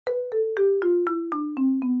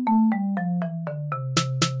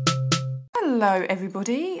Hello,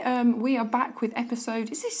 everybody. We are back with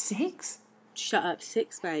episode... Is this 6? Shut up,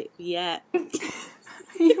 6, mate. Yeah. Are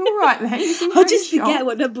you all right then? I just forget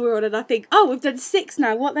what number we're on and I think, oh, we've done 6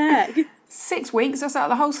 now. What the heck? 6 weeks? That's out of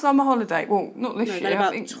the whole summer holiday. Well, not this year.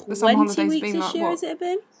 About I think the summer holiday's weeks been this like, year, what? has it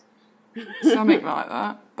been? Something like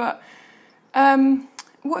that. But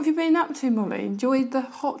what have you been up to, Molly? Enjoyed the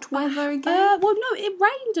hot weather again? Well, no, it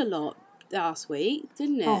rained a lot last week,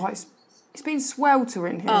 didn't it? Oh, it's been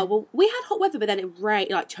sweltering here. Oh, well, we had hot weather, but then it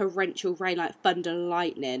rained, like torrential rain, like thunder and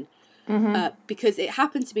lightning. Because it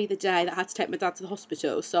happened to be the day that I had to take my dad to the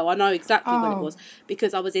hospital, so I know exactly when it was,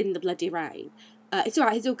 because I was in the bloody rain. It's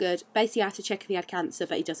alright, he's all good. Basically, I had to check if he had cancer,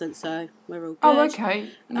 but he doesn't, so we're all good. Oh,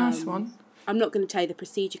 okay. Nice one. I'm not going to tell you the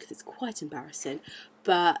procedure because it's quite embarrassing,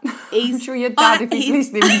 but I'm sure your dad, if he's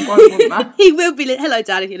listening, won't want that. He will be. Hello,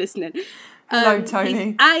 Dad, if you're listening. Hello,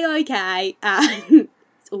 Tony. He's A-OK, and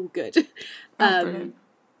it's all good, Brilliant.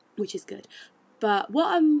 which is good. But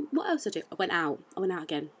what else did I do? I went out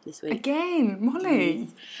again this week. Again, Molly.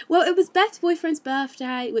 Well, it was Beth's boyfriend's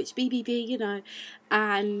birthday, which BBB, you know,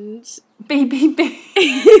 and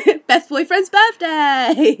BBB. Beth's boyfriend's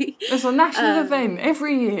birthday. It's a national event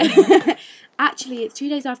every year. Actually, it's 2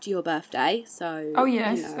 days after your birthday, so... Oh,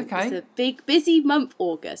 yes, you know, okay. It's a big, busy month,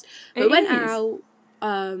 August. But we went out,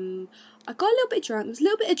 I got a little bit drunk, there was a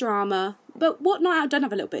little bit of drama, but what night I don't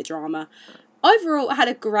have a little bit of drama? Overall, I had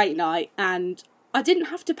a great night, and I didn't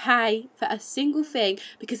have to pay for a single thing,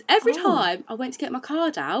 because every time I went to get my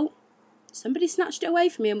card out, somebody snatched it away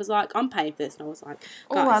from me and was like, I'm paying for this. And I was like, guys,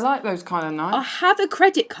 oh, I like those kind of nights. I have a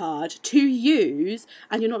credit card to use,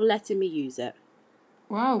 and you're not letting me use it.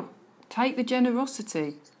 Wow. Take the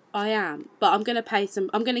generosity. I am, but I'm going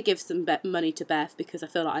to give some money to Beth because I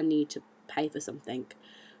feel like I need to pay for something.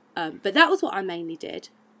 But that was what I mainly did.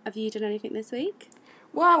 Have you done anything this week?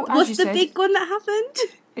 Well, as What's you the said, big one that happened?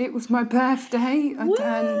 it was my birthday. I Woo!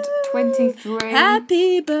 turned 23.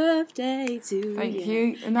 Happy birthday to you. Thank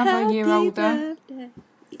you. Another year older. Birthday.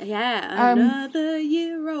 Yeah, another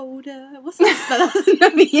year older. What's that? That's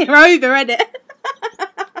another year over, isn't it?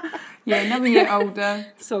 Yeah, another year older.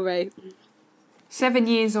 Sorry. 7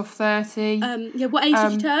 years off 30. Yeah, what age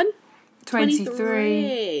did you turn? 23.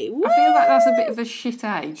 23. I feel like that's a bit of a shit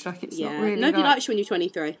age. Like, it's not really Nobody like... likes you when you're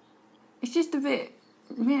 23. It's just a bit...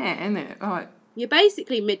 Yeah, isn't it? Like... You're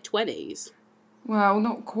basically mid-20s. Well,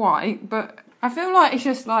 not quite, but I feel like it's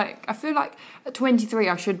just like... I feel like at 23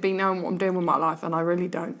 I should be knowing what I'm doing with my life, and I really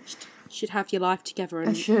don't. Should have your life together, and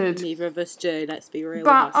I should. neither of us do. Let's be real.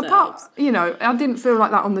 But with apart, I didn't feel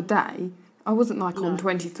like that on the day. I wasn't like on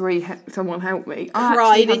 23. Someone help me. I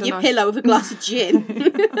cried in your pillow with a glass of gin.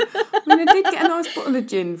 I did get a nice bottle of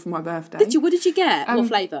gin for my birthday. Did you? What did you get? What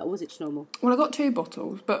flavour? Or was it just normal? Well, I got 2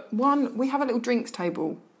 bottles, but one we have a little drinks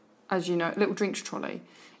table, as you know, a little drinks trolley.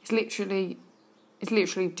 It's literally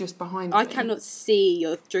just behind me. I cannot see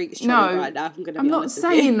your drinks trolley right now. I'm not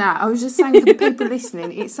saying that. I was just saying for the people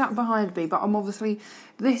listening, it's sat behind me, but I'm obviously...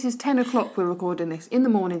 This is 10 o'clock we're recording this, in the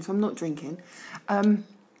morning, so I'm not drinking.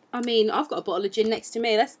 I mean, I've got a bottle of gin next to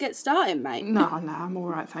me. Let's get started, mate. No, I'm all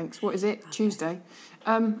right, thanks. What is it? Okay. Tuesday.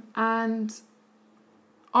 And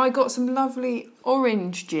I got some lovely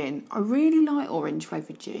orange gin. I really like orange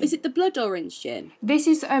flavoured gin. Is it the blood orange gin? This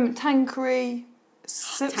is Tanqueray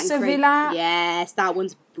Sevilla. Yes, that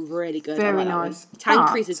one's really good. Very nice.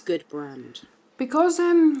 Tanqueray's a good brand. Because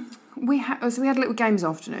we had a little games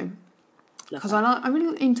afternoon. Because I'm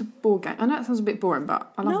really into board games. I know it sounds a bit boring,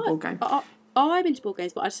 but I love a board game. I'm into board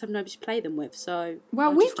games, but I just have nobody to play them with, so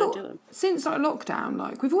we've got, since lockdown,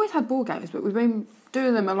 like, we've always had board games, but we've been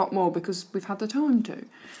doing them a lot more because we've had the time to.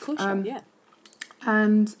 Of course, yeah.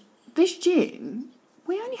 And this gin,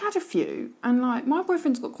 we only had a few, and, like, my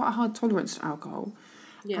boyfriend's got quite a hard tolerance to alcohol,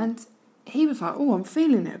 and he was like, oh, I'm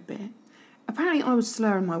feeling it a bit. Apparently I was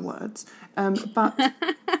slurring my words, but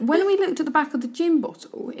when we looked at the back of the gin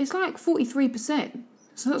bottle, it's like 43%.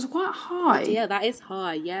 So that's quite high. Yeah, that is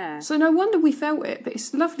high, yeah. So no wonder we felt it, but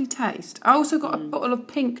it's a lovely taste. I also got a bottle of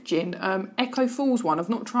pink gin, Echo Falls one. I've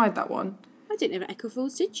not tried that one. I didn't know Echo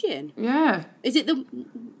Falls did gin. Yeah. Is that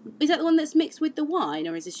the one that's mixed with the wine,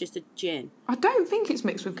 or is this just a gin? I don't think it's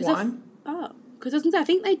mixed with wine. Because I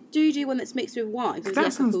think they do one that's mixed with wine. That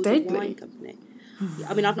sounds Echo Falls deadly. Wine company.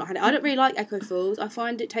 I mean, I've not had it. I don't really like Echo Falls. I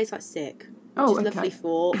find it tastes like sick. Oh, which is okay. lovely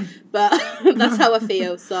for, but that's how I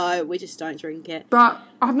feel, so we just don't drink it. But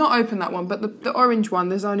I've not opened that one, but the orange one,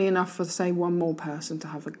 there's only enough for, say, one more person to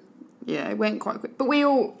have a... Yeah, it went quite quick. But we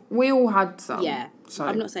all had some. Yeah, so.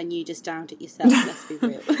 I'm not saying you just downed it yourself, let's be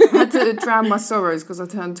real. I had to drown my sorrows because I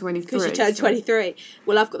turned 23. Because you turned 23.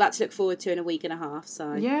 Well, I've got that to look forward to in a week and a half,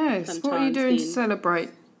 so... Yes, what are you doing to celebrate?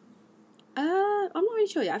 I'm not really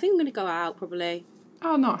sure yet. I think I'm going to go out probably.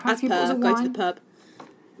 Oh, no. Have a few bottles of wine. Go to the pub.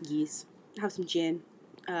 Yes. Have some gin.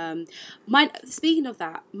 Speaking of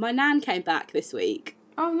that, my nan came back this week.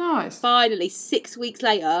 Oh, nice. Finally, 6 weeks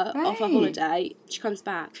later, off her holiday, she comes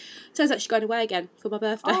back. Turns out she's going away again for my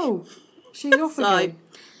birthday. Oh, she's off again.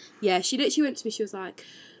 Yeah, she literally went to me, she was like,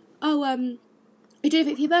 oh, you doing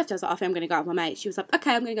anything for your birthday? I was like, I think I'm going to go out with my mates. She was like,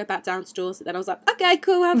 okay, I'm going to go back down to Dorset. Then I was like, okay,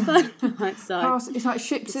 cool, have fun. Right, so it's like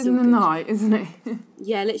ships in the night, isn't it?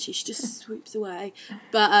 Yeah, literally, she just swoops away.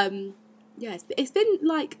 But, yeah, it's been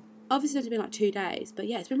like, obviously it's only been like 2 days, but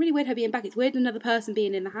yeah, it's been really weird her being back. It's weird another person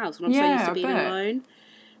being in the house when I'm so used to being alone.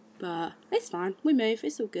 But it's fine. We move.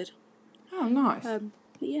 It's all good. Oh, nice.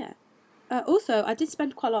 Yeah. Also, I did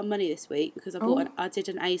spend quite a lot of money this week because I did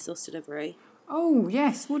an ASOS delivery. Oh,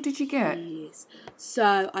 yes. What did you get? Yes.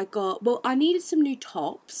 So I needed some new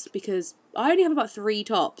tops because I only have about 3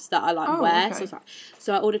 tops that I wear. Okay.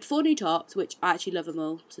 So I ordered 4 new tops, which I actually love them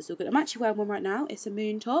all. So it's all good. I'm actually wearing one right now. It's a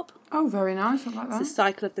moon top. Oh, very nice. I like that. It's the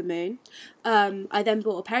cycle of the moon. I then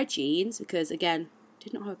bought a pair of jeans because, again,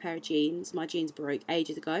 did not have a pair of jeans. My jeans broke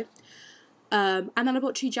ages ago. And then I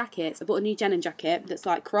bought 2 jackets. I bought a new denim jacket that's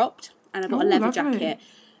like cropped, and I bought a leather jacket.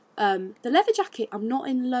 The leather jacket I'm not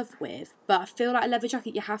in love with, but I feel like a leather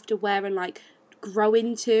jacket you have to wear and like grow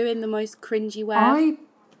into in the most cringy way. I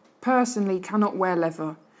personally cannot wear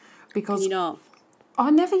leather because Can you not? I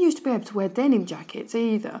never used to be able to wear denim jackets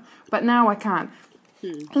either, but now I can.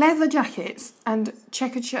 Leather jackets and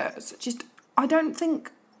checkered shirts, I don't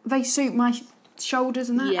think they suit my shoulders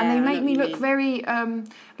and that, and they make me look very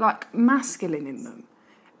like masculine in them,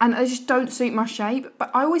 and they just don't suit my shape.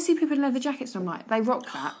 But I always see people in leather jackets and I'm like, they rock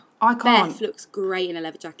that. I can't. Beth looks great in a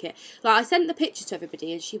leather jacket. Like, I sent the picture to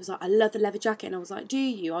everybody and she was like, I love the leather jacket. And I was like, do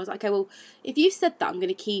you? I was like, okay, well, if you've said that, I'm going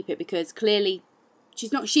to keep it because clearly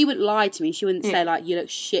she wouldn't lie to me. She wouldn't say like, you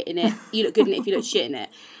look shit in it. You look good in it if you look shit in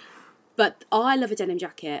it. But I love a denim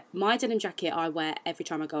jacket. My denim jacket I wear every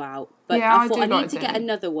time I go out. But I thought I need to get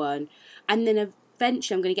another one. And then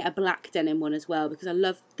eventually I'm going to get a black denim one as well because I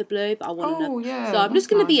love the blue, but I want another. Yeah, so I'm just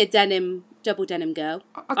going to be a double denim girl.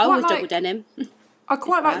 I always double denim. I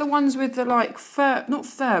quite like the ones with the like fur, not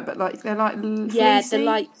fur, but like they're like fleecy. Yeah, the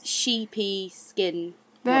like sheepy skin.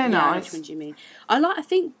 They're nice. Which one do you mean? I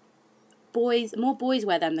think more boys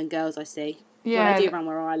wear them than girls. I see. Yeah, they do around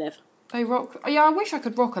where I live. They rock. Yeah, I wish I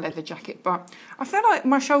could rock a leather jacket, but I feel like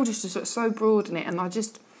my shoulders just look so broad in it, and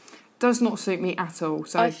does not suit me at all.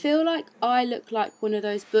 So I feel like I look like one of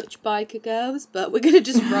those butch biker girls, but we're gonna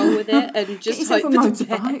just roll with it and just hope for the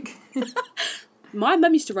best. My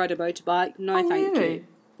mum used to ride a motorbike. No, thank you.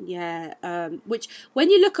 Yeah, which when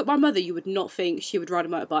you look at my mother, you would not think she would ride a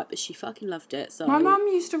motorbike, but she fucking loved it. So my mum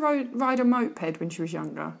used to ride a moped when she was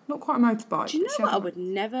younger. Not quite a motorbike. Do you know what? I would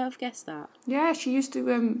never have guessed that. Yeah, she used to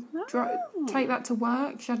take that to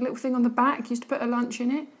work. She had a little thing on the back. Used to put her lunch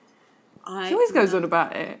in it. She always goes on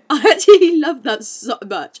about it. I actually love that so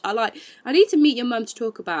much. I need to meet your mum to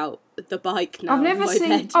talk about the bike now. I've never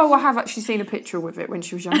seen. Oh, I have actually seen a picture with it when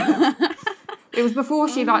she was younger. It was before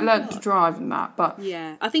she learnt to drive and that, but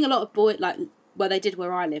yeah, I think a lot of boys they did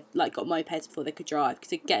where I live, got mopeds before they could drive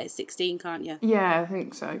because you can get it at 16, can't you? Yeah, I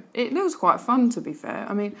think so. It was quite fun, to be fair.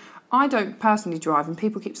 I mean, I don't personally drive, and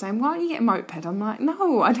people keep saying, "Why don't you get a moped?" I'm like,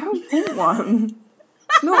 no, I don't want one.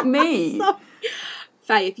 It's not me.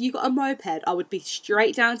 Faye, if you got a moped, I would be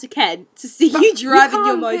straight down to Kent to see you driving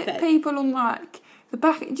your moped. Get people on the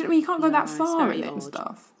back. Do you know what I mean? You can't go that far in it and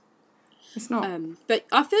stuff. It's not. But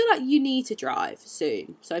I feel like you need to drive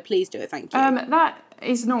soon, so please do it. Thank you. That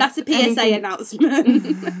is not. That's a PSA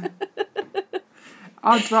announcement.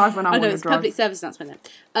 I'll drive when I want to drive. It's public service announcement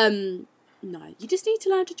then. No, you just need to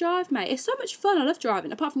learn to drive, mate. It's so much fun. I love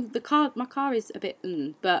driving. Apart from the car, my car is a bit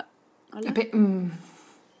but I love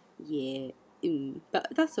Yeah, but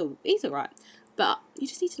that's all. He's all right. But you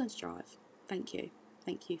just need to learn to drive. Thank you.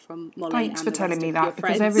 Thank you from Molly. Thanks for telling me that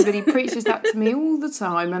because everybody preaches that to me all the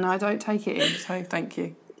time and I don't take it in, so thank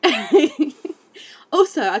you.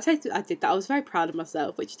 Also, I did that. I was very proud of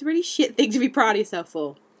myself, which is a really shit thing to be proud of yourself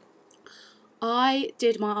for. I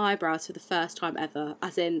did my eyebrows for the first time ever,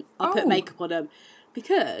 as in I put makeup on them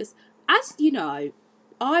because, as you know,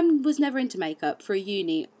 I was never into makeup for a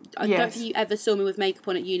uni. I don't think you ever saw me with makeup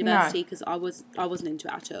on at university because I wasn't into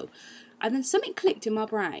it at all. And then something clicked in my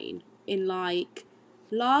brain in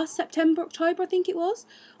last September, October, I think it was.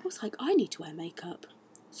 I was like, I need to wear makeup.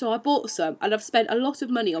 So I bought some and I've spent a lot of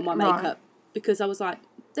money on my makeup because I was like,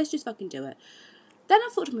 let's just fucking do it. Then I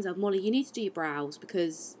thought to myself, Molly, you need to do your brows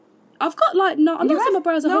because I've got I'm not saying my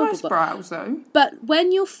brows are horrible. Nice brows though. But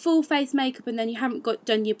when you're full face makeup and then you haven't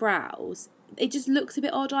done your brows, it just looks a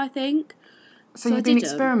bit odd, I think. So you've been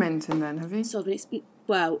experimenting then, have you? So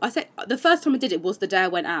I say the first time I did it was the day I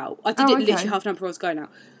went out. I did it literally half an hour before I was going out.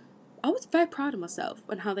 I was very proud of myself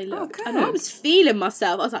and how they looked. And I was feeling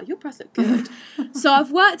myself. I was like, your brows look good. So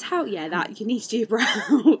I've worked out, that you need to do your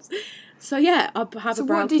brows. So yeah, I have a brow kit now. So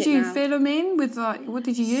what did you fill them in with? What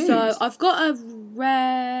did you use? So I've got a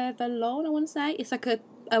Revlon, I want to say. It's like a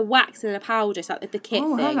wax and a powder. It's like the kit thing.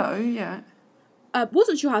 Oh, hello, yeah. I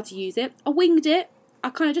wasn't sure how to use it. I winged it. I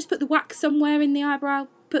kind of just put the wax somewhere in the eyebrow,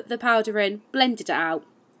 put the powder in, blended it out.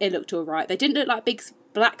 It looked all right. They didn't look like big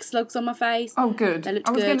black slugs on my face. Oh, good. They looked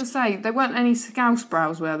I was going to say, there weren't any scouse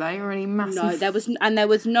brows, were they? Or any massive... No, there was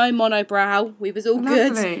no monobrow. We was all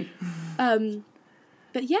good.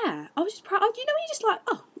 But yeah, I was just proud. You know, when you're just like,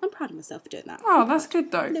 oh, I'm proud of myself for doing that. Oh, that's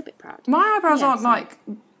good though. A little bit proud. My eyebrows aren't like...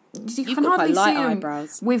 You can hardly see them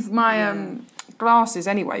eyebrows. with my glasses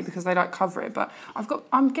anyway because they don't cover it. But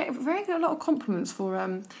I'm getting a lot of compliments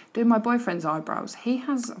for doing my boyfriend's eyebrows. He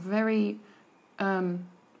has very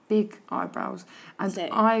big eyebrows, and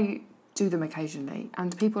I do them occasionally.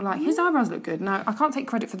 And people are like, his eyebrows look good. Now I can't take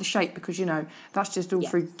credit for the shape because that's just all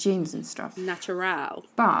through genes and stuff. Natural.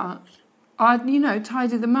 But I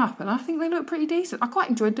tidy them up, and I think they look pretty decent. I quite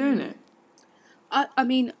enjoy doing it. I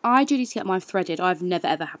mean, I do need to get mine threaded. I've never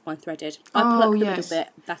ever had mine threaded. I pluck them a little bit.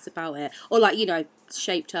 That's about it. Or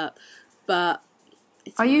shaped up. But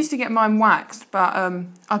I used to get mine waxed, but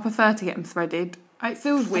I prefer to get them threaded. It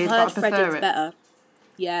feels weird, but I prefer it. Better.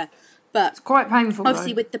 Yeah, but it's quite painful.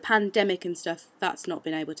 Obviously, with the pandemic and stuff, that's not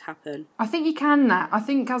been able to happen. I think you can now. I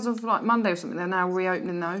think as of Monday or something, they're now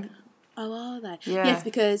reopening though. Oh, are they? Yeah. Yes,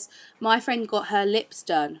 because my friend got her lips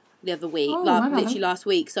done the other week, literally last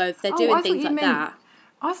week. So if they're doing things like that...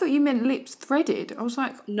 I thought you meant lips threaded. I was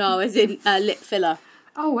like... No, as in lip filler.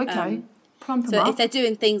 Oh, okay. Plump them so up. if they're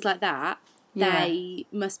doing things like that, they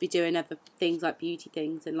must be doing other things like beauty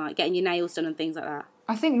things and getting your nails done and things like that.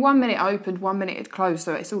 I think 1 minute it opened, 1 minute it closed,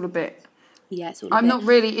 so it's all a bit... Yeah, it's all I'm not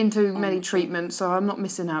really into many treatments, so I'm not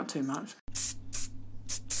missing out too much.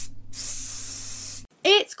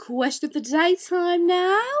 It's question of the day time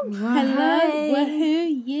now. Hello,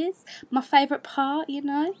 woohoo, yes. My favourite part,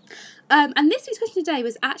 And this week's question today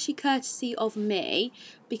was actually courtesy of me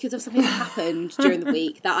because of something that happened during the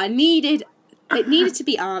week that it needed to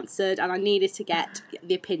be answered and I needed to get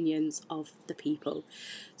the opinions of the people.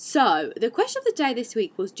 So, the question of the day this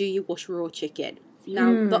week was, do you wash raw chicken?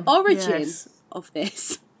 Now, the origin of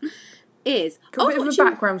this... is... Got a bit of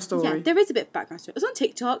a background story. Yeah, there is a bit of a background story. I was on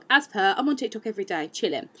TikTok, I'm on TikTok every day,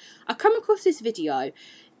 chilling. I come across this video.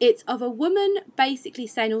 It's of a woman basically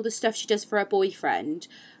saying all the stuff she does for her boyfriend,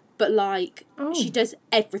 but she does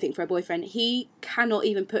everything for her boyfriend. He cannot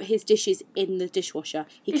even put his dishes in the dishwasher.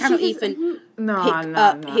 He cannot even pick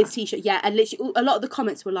up his t-shirt. Yeah, and literally a lot of the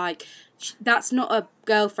comments were like, that's not a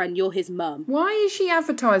girlfriend, you're his mum. Why is she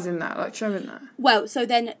advertising that, showing that? Well, so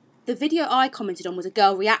then... The video I commented on was a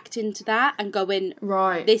girl reacting to that and going,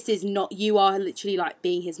 right, this is not, you are literally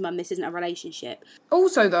being his mum, this isn't a relationship.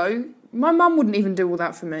 Also though, my mum wouldn't even do all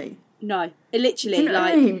that for me. No, it literally, do you know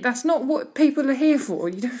what I mean? That's not what people are here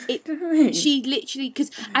for, do you know what I mean? She literally,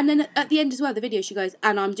 and then at the end as well, the video, she goes,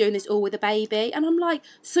 and I'm doing this all with a baby, and I'm like,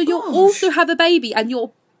 so you also have a baby and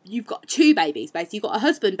you've got two babies, basically. You've got a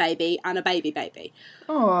husband baby and a baby.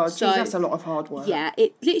 Oh, geez, that's a lot of hard work. Yeah,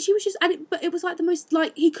 it literally was just... But it was the most...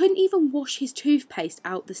 he couldn't even wash his toothpaste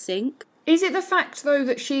out the sink. Is it the fact, though,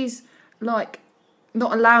 that she's, not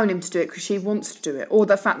allowing him to do it because she wants to do it? Or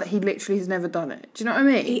the fact that he literally has never done it? Do you know what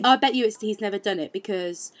I mean? I bet you he's never done it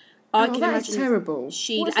because... I can imagine is terrible.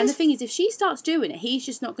 The thing is, if she starts doing it, he's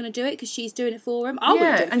just not going to do it because she's doing it for him. I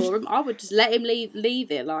wouldn't do it for him. I would just let him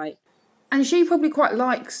leave it, And she probably quite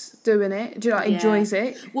likes doing it. Do you enjoys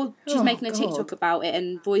it? Well, she's making a TikTok about it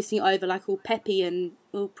and voicing it over all peppy and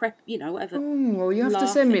all prep, whatever. Oh, well, you have to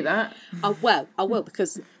send me that. I will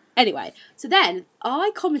because anyway. So then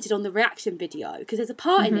I commented on the reaction video because there's a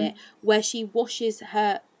part in it where she washes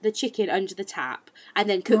the chicken under the tap and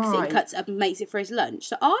then cooks it and cuts it up and makes it for his lunch.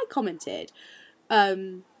 So I commented,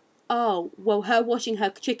 oh, well, her washing her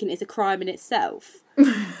chicken is a crime in itself.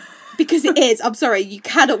 Because it is. I'm sorry, you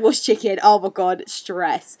cannot wash chicken. Oh my God,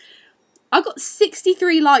 stress. I got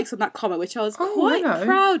 63 likes on that comment, which I was quite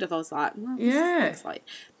proud of. I was like, well, yes.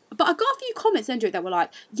 But I got a few comments under it that were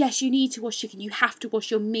like, yes, you need to wash chicken. You have to wash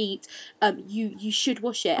your meat. You should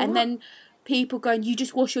wash it. And then people going, you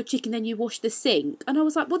just wash your chicken, then you wash the sink. And I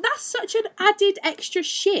was like, well, that's such an added extra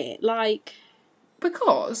shit.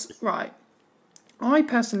 Because, right, I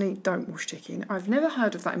personally don't wash chicken. I've never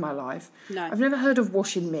heard of that in my life. No. I've never heard of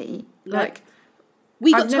washing meat.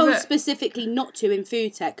 We got told specifically not to in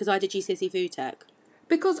food tech because I did GCSE food tech.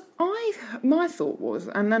 Because my thought was,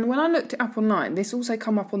 and then when I looked it up online, this also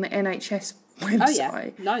come up on the NHS website. Oh yeah,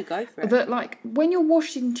 no, go for it. That like when you're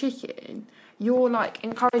washing chicken, you're like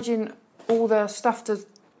encouraging all the stuff to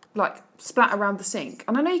like splat around the sink.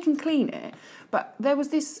 And I know you can clean it, but there was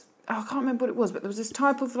this, I can't remember what it was, but there was this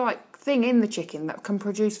type of like thing in the chicken that can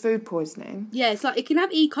produce food poisoning. Yeah, it's like it can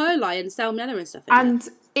have E. coli and salmonella and stuff in and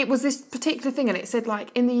it was this particular thing, and it said like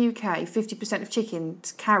in the UK 50% of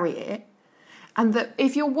chickens carry it, and that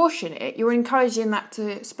if you're washing it, you're encouraging that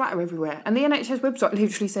to splatter everywhere. And the NHS website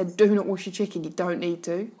literally said, do not wash your chicken, you don't need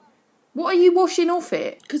to. What are you washing off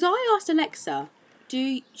it? Because I asked Alexa,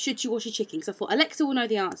 should you wash your chicken? Because I thought Alexa will know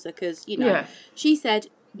the answer, because, you know, she said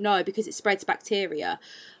no, because it spreads bacteria.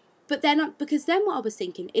 But then, because then what I was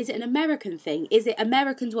thinking, is it an American thing? Is it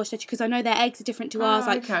Americans wash their chicken? Because I know their eggs are different to ours.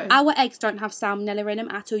 Like, our eggs don't have salmonella in them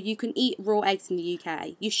at all. You can eat raw eggs in the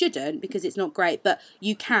UK. You shouldn't, because it's not great, but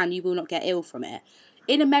you will not get ill from it.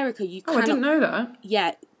 In America, you cannot... I didn't know that.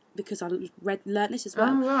 Yeah, because I learned this as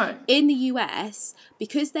well. Oh, right. In the US,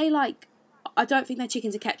 because they like... I don't think their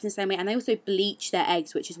chickens are kept in the same way, and they also bleach their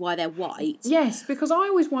eggs, which is why they're white. Yes, because I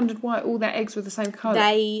always wondered why all their eggs were the same colour.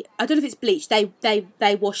 I don't know if it's bleached.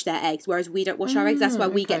 They wash their eggs, whereas we don't wash our eggs. That's why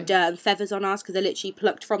we get dirt and feathers on ours, because they're literally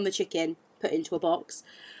plucked from the chicken, put into a box.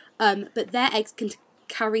 But their eggs can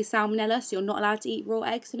carry salmonella, so you're not allowed to eat raw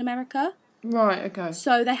eggs in America. Right, okay.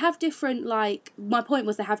 So they have different, like... My point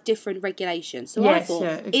was they have different regulations. So I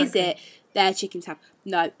thought, is it... Their chickens have...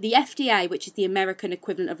 No, the FDA, which is the American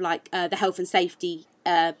equivalent of, like, the health and safety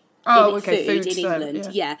food in England,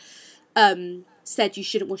 said you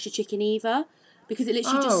shouldn't wash your chicken either, because it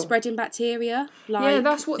literally just spreading bacteria. Like,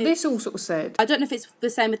 that's what this all sort of said. I don't know if it's the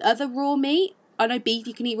same with other raw meat. I know beef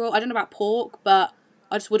you can eat raw. I don't know about pork, but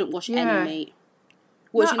I just wouldn't wash any meat.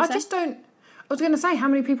 I just don't... I was going to say, how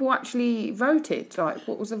many people actually voted? Like,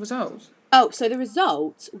 what was the results? Oh, so the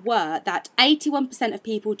results were that 81% of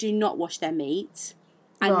people do not wash their meat,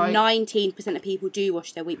 and 19% of people do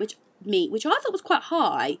wash their meat, which I thought was quite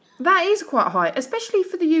high. That is quite high, especially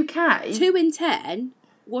for the UK. 2 in 10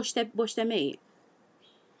 wash their meat.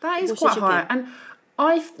 That is quite high, and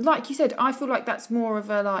like you said, I feel like that's more of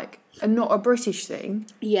not a British thing.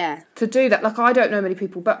 Yeah. To do that, like I don't know many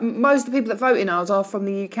people, but most of the people that vote in ours are from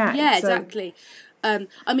the UK. Yeah, exactly. I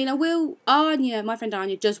mean, Anya, my friend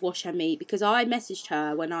Anya, does wash her meat, because I messaged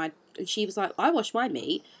her and she was like, I wash my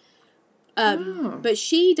meat. But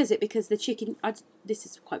she does it because the chicken, this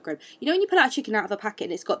is quite grim. You know when you pull out a chicken out of a packet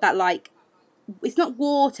and it's got that, like, it's not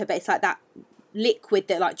water, but it's like that liquid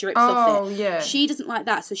that, like, drips off it. Oh, yeah. She doesn't like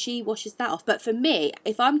that, so she washes that off. But for me,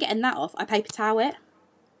 if I'm getting that off, I paper towel it.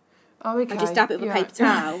 Oh, okay. I just dab it with a paper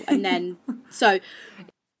towel, and then,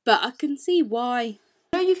 but I can see why...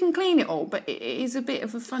 No, you can clean it all, but it is a bit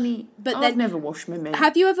of a funny... But I've never washed my meat.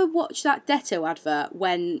 Have you ever watched that Detto advert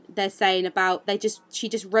when they're saying about she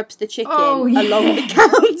just rubs the chicken along the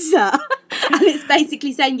counter? And it's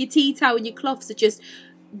basically saying your tea towel and your cloths are just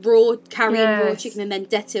carrying raw chicken, and then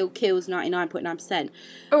Dettol kills 99.9%.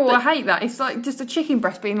 Oh, I hate that. It's like just a chicken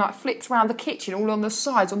breast being like flipped around the kitchen, all on the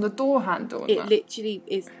sides, on the door handle. It literally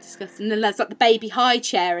is disgusting. And then there's like the baby high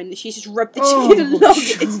chair, and she's just rubbed the chicken along.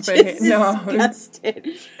 It's just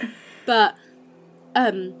disgusting. But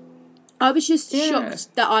I was just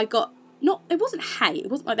shocked that I got it wasn't hate. It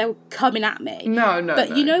wasn't like they were coming at me. No.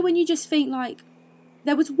 But you know when you just think like,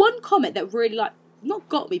 there was one comment that really like, not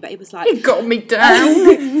got me, but it was like... It got me down.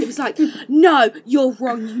 It was like, no, you're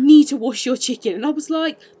wrong, you need to wash your chicken. And I was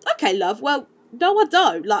like, okay, love, well, no, I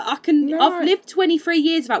don't. Like, I've lived 23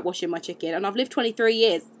 years without washing my chicken, and I've lived 23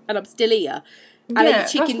 years, and I'm still here. And I eat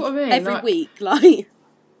chicken every week, like...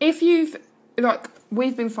 If you've... Like,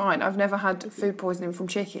 we've been fine. I've never had food poisoning from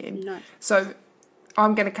chicken. No. So...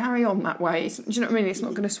 I'm going to carry on that way. Do you know what I mean? It's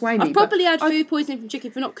not going to sway me. I've probably had food poisoning from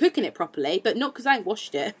chicken for not cooking it properly, but not because I ain't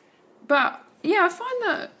washed it. But... Yeah, I find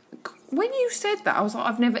that when you said that, I was like,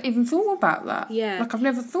 I've never even thought about that. Yeah. Like, I've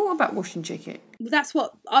never thought about washing chicken. That's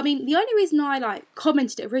what, I mean, the only reason I, like,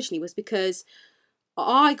 commented it originally was because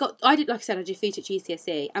I did, like I said, I did food at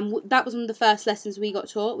GCSE, and that was one of the first lessons we got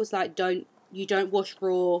taught, was like, you don't wash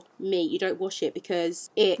raw meat, you don't wash it because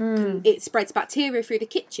it spreads bacteria through the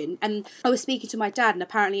kitchen. And I was speaking to my dad, and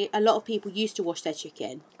apparently a lot of people used to wash their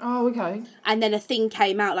chicken. Oh, okay. And then a thing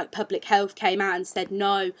came out, like Public Health came out and said,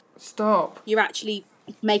 no. Stop. You're actually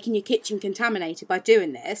making your kitchen contaminated by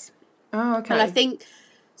doing this. Oh, okay. And I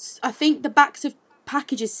think the backs of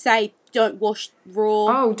packages say don't wash raw.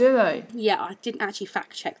 Oh, do they? Yeah, I didn't actually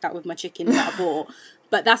fact check that with my chicken that I bought.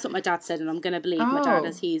 But that's what my dad said, and I'm going to believe my dad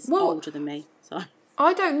as he's older than me. So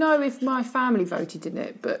I don't know if my family voted in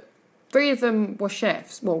it, but 3 of them were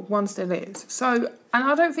chefs. Well, one still is. So, and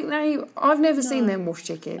I don't think I've never seen them wash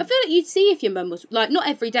chicken. I feel like you'd see if your mum was, like, not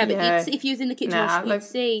every day, but if you was in the kitchen, you'd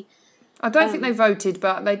see. I don't think they voted,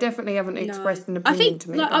 but they definitely haven't expressed an opinion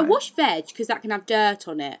to me. Like, I wash veg because that can have dirt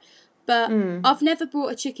on it, but I've never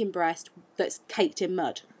brought a chicken breast that's caked in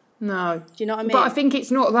mud. No. Do you know what I mean? But I think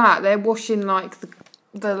it's not that. They're washing like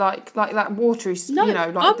the like that watery,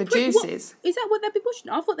 the juices. Is that what they'd be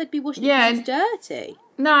washing? I thought they'd be washing it because it's dirty.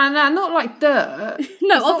 No, not like dirt.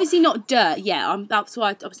 No, obviously not dirt. Yeah, that's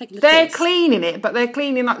why I was taking the They're piss. cleaning it, but they're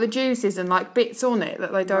cleaning like the juices and like bits on it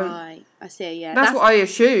that they don't. Right, I see. Yeah, that's what I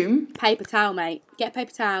assume. Paper towel, mate. Get a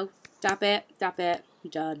paper towel. Dab it.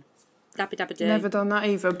 You're done. Dabby dabby do. Never done that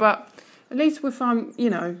either, but at least if I'm,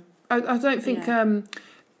 I don't think.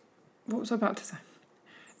 What was I about to say?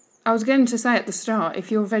 I was going to say at the start,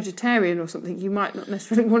 if you're a vegetarian or something, you might not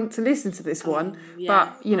necessarily want to listen to this one.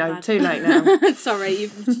 But, too late now. Sorry,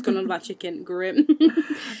 you've just gone on about chicken. Grim.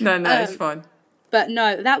 No, it's fine. But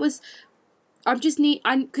no, that was...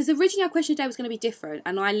 Because originally our question of the day was going to be different,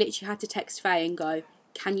 and I literally had to text Faye and go,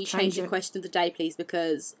 can you change the question of the day, please?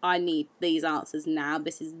 Because I need these answers now.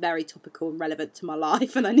 This is very topical and relevant to my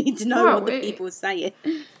life, and I need to know what the people are saying.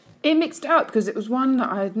 It mixed it up because it was one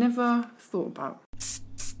that I had never thought about.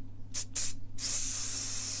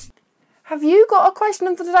 Have you got a question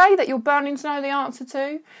of the day that you're burning to know the answer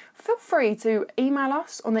to? Feel free to email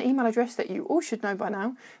us on the email address that you all should know by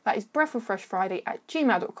now. That is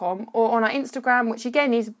breathofreshfriday@gmail.com, or on our Instagram, which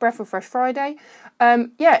again is breathofreshfriday.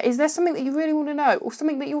 Is there something that you really want to know, or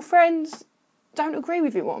something that your friends don't agree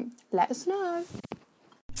with you on? Let us know.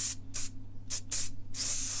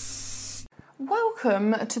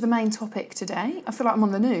 Welcome to the main topic today. I feel like I'm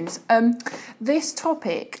on the news. This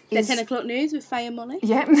topic is... The 10 o'clock news with Faye and Molly.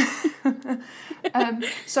 Yeah.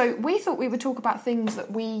 So we thought we would talk about things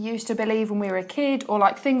that we used to believe when we were a kid, or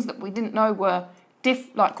like things that we didn't know were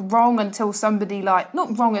wrong until somebody not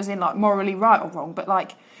wrong as in like morally right or wrong, but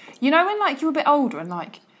like, when like you're a bit older and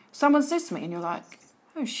like someone says to me and you're like,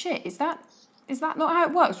 oh shit, is that not how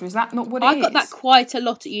it works, or is that not what it is? I got that quite a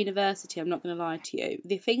lot at university, I'm not going to lie to you.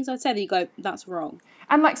 The things I'd say, that you go, that's wrong.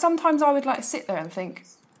 And like sometimes I would like sit there and think,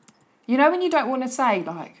 when you don't want to say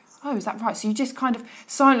like, oh, is that right? So you just kind of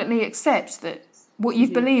silently accept that what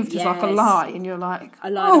you've believed is like a lie, and you're like, I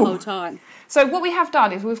lie the whole time. So what we have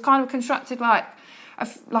done is we've kind of constructed like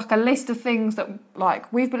a list of things that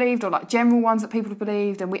like we've believed, or like general ones that people have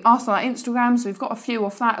believed, and we asked on our Instagram, so we've got a few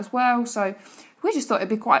off that as well. So we just thought it'd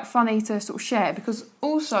be quite funny to sort of share, because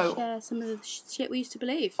also... Share some of the shit we used to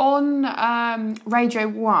believe. On Radio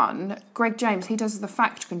 1, Greg James, he does the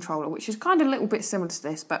Fact Controller, which is kind of a little bit similar to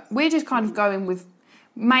this, but we're just kind of going with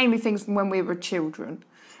mainly things from when we were children.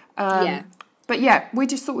 But yeah, we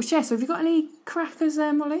just thought we'd share. So have you got any crackers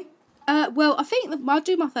there, Molly? Well, I think I'll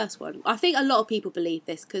do my first one. I think a lot of people believe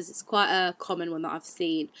this because it's quite a common one that I've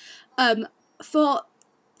seen. For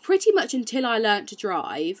pretty much until I learnt to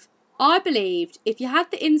drive... I believed if you had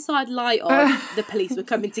the inside light on, the police were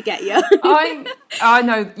coming to get you. I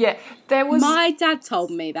know, yeah. There was... My dad told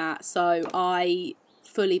me that, so I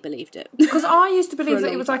fully believed it. Because I used to believe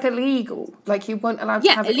that it was like illegal. Like you weren't allowed to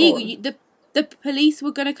have illegal. it on. The police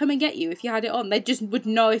were going to come and get you if you had it on. They just would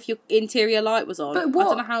know if your interior light was on. But what? I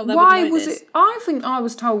don't know how they Why would was notice. it? I think I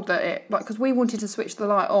was told that because we wanted to switch the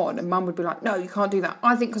light on, and Mum would be like, no, you can't do that.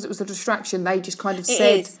 I think because it was a distraction, they just kind of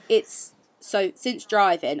said... So since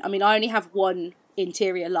driving, I mean, I only have one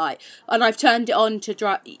interior light, and I've turned it on to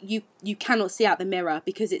drive. You cannot see out the mirror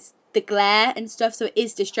because it's the glare and stuff, so it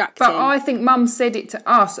is distracting. But I think Mum said it to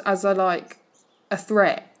us as a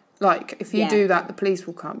threat. Like, if you do that, the police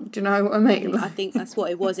will come. Do you know what I mean? I think that's what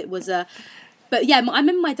it was. It was a... But yeah, I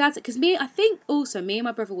remember my dad's... Because me and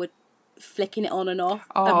my brother were flicking it on and off,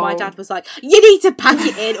 and my dad was like, you need to pack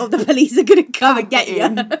it in or the police are going to come and get you.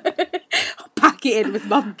 Pack it in was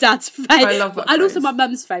my dad's favourite. I love that and phrase. Also my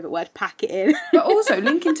mum's favourite word, pack it in. But also,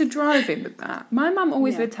 linking to driving with that, my mum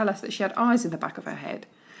always would tell us that she had eyes in the back of her head.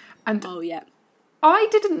 And I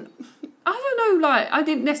don't know, I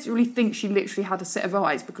didn't necessarily think she literally had a set of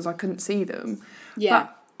eyes because I couldn't see them. Yeah.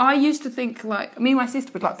 But I used to think, me and my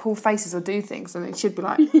sister would, pull faces or do things, and she'd be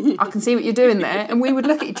like, I can see what you're doing there. And we would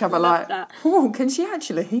look at each other like, oh, can she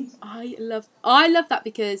actually? I love that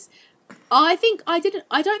because I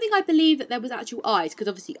don't think I believe that there was actual eyes, because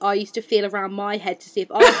obviously I used to feel around my head to see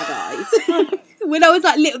if I had eyes. When I was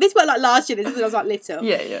little, this was last year, this was when I was little.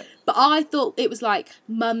 Yeah. But I thought it was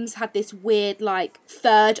mums had this weird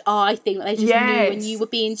third eye thing that they just knew when you were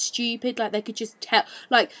being stupid, they could just tell.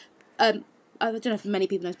 I don't know if many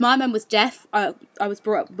people know. My mum was deaf. I was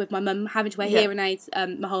brought up with my mum having to wear hearing aids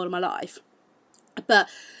my whole of my life. But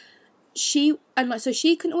she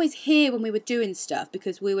couldn't always hear when we were doing stuff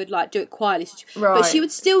because we would like do it quietly. Right. But she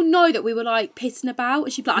would still know that we were like pissing about,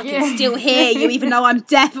 and she'd be like, I can still hear you even though I'm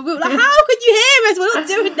deaf. And we were like, how can you hear us? We're not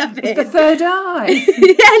doing nothing. It's the third eye.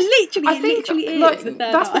 Yeah, literally. I think literally is like, the third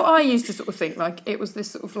that's eye. what I used to sort of think. Like it was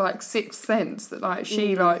this sort of like sixth sense that like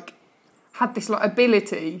she like had this like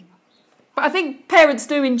ability. But I think parents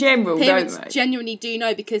do in general, Parents don't they? genuinely do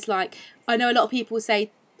know, because like I know a lot of people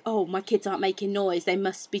say, oh, my kids aren't making noise, they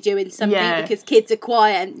must be doing something because kids are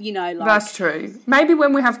quiet, and you know, like... That's true. Maybe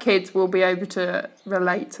when we have kids we'll be able to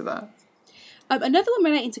relate to that. Another one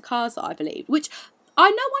relating to cars that I believed, which I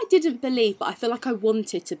know I didn't believe, but I feel like I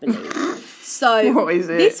wanted to believe. So what is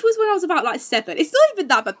it? This was when I was about like 7. It's not even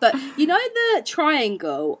that bad, but you know the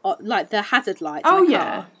triangle, like the hazard lights in a car?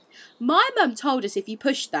 Yeah. My mum told us if you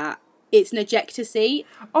push that, it's an ejector seat,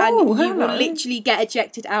 and you will literally get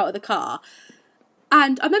ejected out of the car.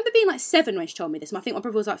 And I remember being like 7 when she told me this. And I think my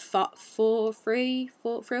brother was like 3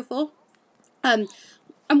 or 4.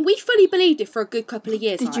 And we fully believed it for a good couple of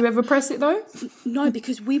years. Did you ever press it though? No,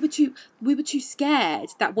 because we were too scared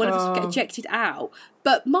that one of us would get ejected out.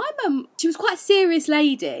 But my mum, she was quite a serious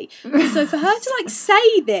lady. So for her to like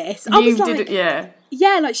say this, I was like,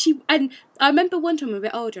 yeah, like and I remember one time we were a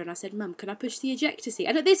bit older and I said, Mum, can I push the ejector seat?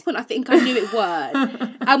 And at this point I think I knew it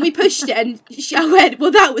would. And we pushed it and I went, well,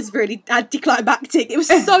 that was really anticlimactic. It was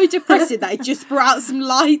so depressing that it just brought out some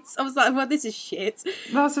lights. I was like, well, this is shit.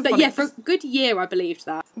 But yeah, for a good year I believed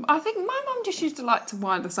that. I think my mum just used to like to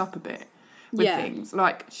wind us up a bit with things.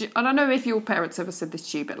 Like, I don't know if your parents ever said this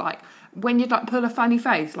to you, but like when you'd like pull a funny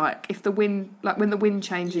face, like if the wind, like when the wind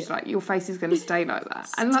changes, like your face is going to stay like that.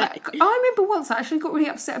 And like I remember once I actually got really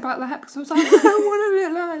upset about that because I was like, I don't want to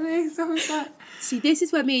look like this. I was like, see, this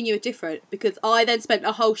is where me and you are different, because I then spent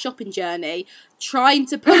a whole shopping journey trying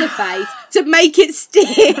to pull a face to make it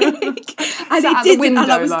stick, and it didn't. Window,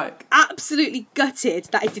 and I was absolutely gutted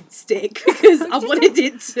that it didn't stick because I wanted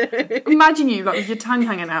it to. Imagine you like with your tongue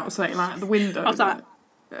hanging out or something like at the window. I was like,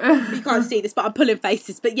 you can't see this, but I'm pulling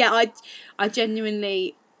faces. But yeah, I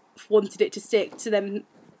genuinely wanted it to stick to them.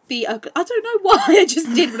 I don't know why, I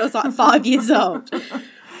just did when I was like 5 years old.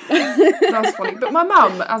 That's funny. But my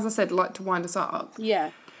mum, as I said, liked to wind us up.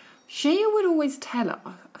 Yeah. She would always tell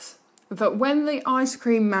us that when the ice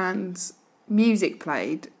cream man's music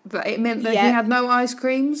played, that it meant that he had no ice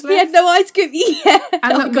creams left. He had no ice cream,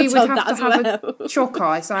 and that we would have to have a choc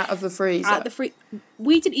ice out of the freezer.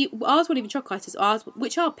 We didn't eat, ours weren't even choc ices,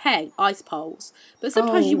 which are peg ice poles. But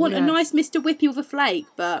sometimes you want a nice Mr. Whippy with a flake,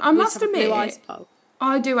 but I must admit, ice pole.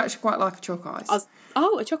 I do actually quite like a choc ice.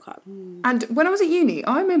 A choc ice. Mm. And when I was at uni,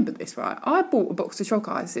 I remember this, right? I bought a box of choc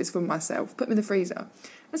ices for myself, put them in the freezer,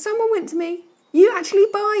 and someone went to me, you actually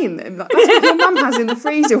buying them? Like, that's what your mum has in the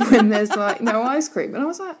freezer when there's like no ice cream. And I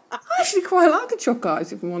was like, I actually quite like a choc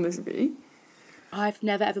ice, if I'm honest with you. I've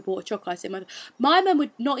never ever bought a choc ice in my mum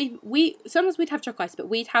would not even, sometimes we'd have choc ice, but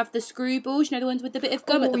we'd have the screw balls, you know, the ones with the bit of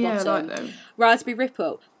gum at the bottom. Like them. Raspberry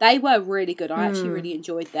Ripple. They were really good. I actually really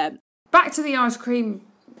enjoyed them. Back to the ice cream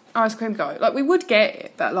go. Like, we would get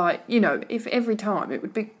it, but like, you know, if every time it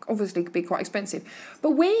would be obviously be quite expensive.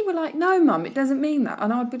 But we were like, no, Mum, it doesn't mean that.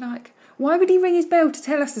 And I'd be like, why would he ring his bell to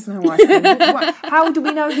tell us there's no ice cream? How do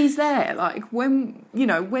we know he's there? Like, when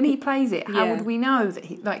he plays it, how would we know that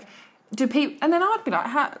he, like, do people? And then I'd be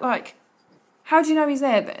like, how do you know he's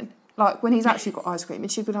there then? Like, when he's actually got ice cream?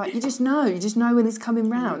 And she'd be like, you just know when he's coming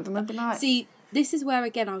round. And I'd be like, see, this is where,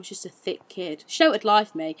 again, I was just a thick kid. Sheltered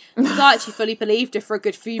life, me. Because I actually fully believed her for a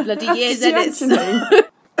good few bloody years.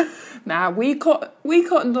 Nah, we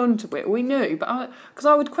cottoned on to it. We knew, but because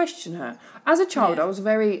I would question her. As a child, I was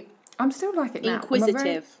I'm still like it now.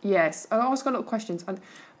 Inquisitive. Yes, I ask a lot of questions. And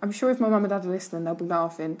I'm sure if my mum and dad are listening, they'll be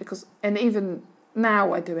laughing. And even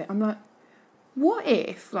now I do it. I'm like, what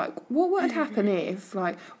if? Like, what would happen if?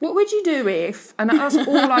 Like, what would you do if? And that's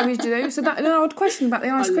all I used to do. So then I would question about the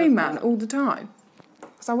ice cream man all the time.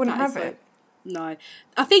 Because I wouldn't have it. No.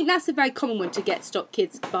 I think that's a very common one to stop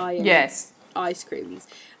kids buying ice creams.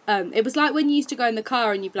 It was like when you used to go in the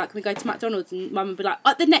car and you'd be like, can we go to McDonald's? And Mum would be like,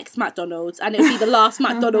 at the next McDonald's. And it would be the last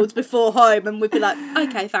McDonald's before home. And we'd be like,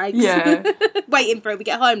 okay, thanks. Yeah. Waiting for it. We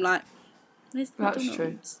get home like, that's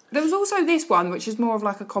true. There was also this one, which is more of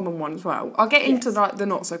like a common one as well. I'll get into like the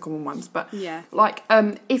not so common ones, but like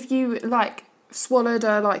if you like swallowed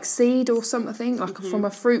a like seed or something like from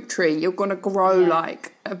a fruit tree, you're gonna grow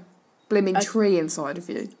like a blimmin' tree inside of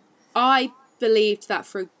you. I believed that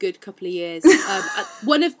for a good couple of years.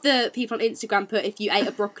 One of the people on Instagram put, if you ate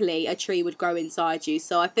a broccoli, a tree would grow inside you.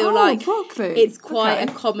 So I feel like broccoli. It's quite a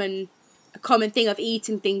common thing of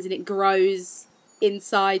eating things and it grows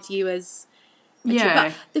inside you as.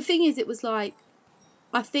 But the thing is, it was like,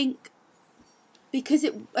 I think because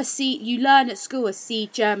a seed, you learn at school a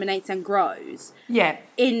seed germinates and grows. Yeah.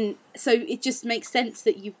 So it just makes sense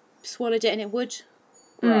that you swallowed it and it would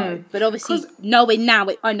grow. But obviously, knowing now,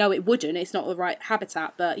 I know it wouldn't. It's not the right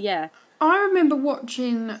habitat, but yeah. I remember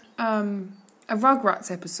watching a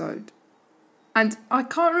Rugrats episode, and I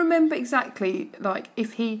can't remember exactly, like,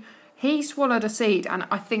 if he swallowed a seed, and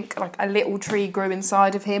I think, like, a little tree grew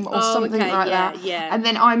inside of him or something like that. Yeah. And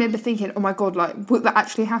then I remember thinking, oh my God, like, would that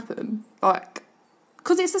actually happen? Like,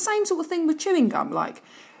 because it's the same sort of thing with chewing gum. Like,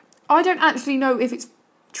 I don't actually know if it's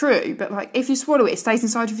true, but, like, if you swallow it, it stays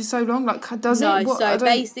inside of you so long. Like, does it? No, so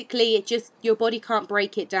basically, it just, your body can't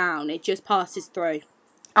break it down. It just passes through.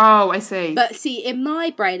 Oh, I see. But see, in my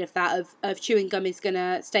brain of chewing gum is going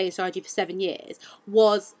to stay inside you for 7 years,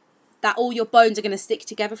 was that all your bones are going to stick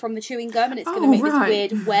together from the chewing gum, and it's going to make this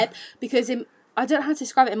weird web. Because I don't know how to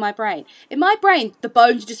describe it in my brain. In my brain, the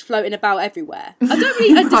bones are just floating about everywhere. I don't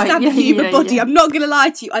really understand the human body. Yeah. I'm not going to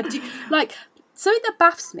lie to you. I do, like, something that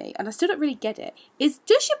baffs me, and I still don't really get it, is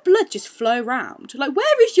does your blood just flow around? Like,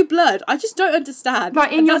 where is your blood? I just don't understand.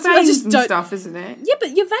 Like, in your veins and stuff, isn't it? Yeah,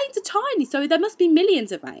 but your veins are tiny, so there must be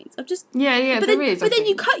millions of veins. Yeah, but there is. But then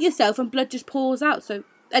you cut yourself and blood just pours out, so...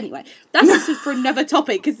 Anyway, that's just for another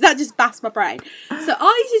topic, because that just baffs my brain. So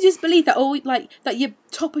I used to just believe that that your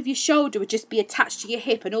top of your shoulder would just be attached to your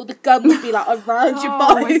hip, and all the gum would be like around your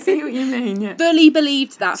bone. I see what you mean. Yeah. Fully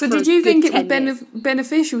believed that. So did you think it was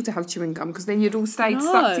beneficial to have chewing gum, because then you'd all stay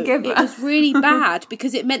stuck together? It was really bad,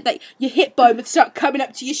 because it meant that your hip bone would start coming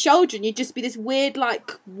up to your shoulder, and you'd just be this weird, like,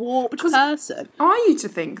 warped person. I used to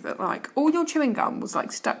think that, like, all your chewing gum was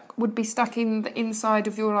like would be stuck in the inside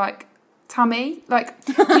of your, like, tummy, like,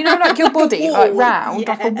 you know, like your body, like round,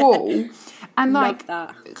 like a wall, and like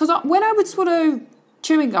that. Because when I would swallow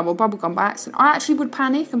chewing gum or bubble gum by accident, I actually would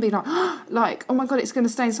panic and be like, oh my God, it's going to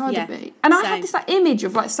stay inside of me. And I had this like image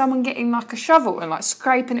of like someone getting like a shovel and like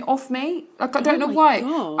scraping it off me. Like, I don't know why.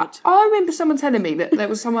 I remember someone telling me that there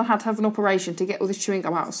was someone had to have an operation to get all this chewing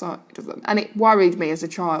gum outside of them, and it worried me as a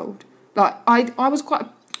child. Like, I was quite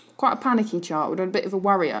a panicky child and a bit of a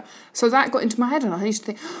worrier. So that got into my head, and I used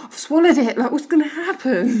to think, I've swallowed it, like, what's going to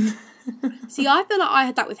happen? See, I feel like I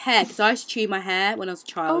had that with hair, because I used to chew my hair when I was a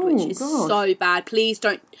child, which is so bad. Please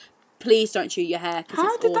don't chew your hair.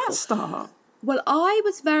 How did that start? Well, I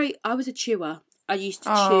was a chewer. I used to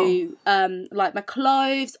chew, like, my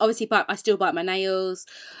clothes. Obviously, I still bite my nails.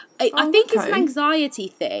 I think it's an anxiety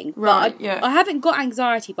thing. Right, I haven't got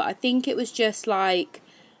anxiety, but I think it was just like...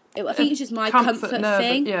 I think it's just my comfort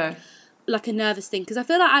thing. Yeah. Like a nervous thing. Because I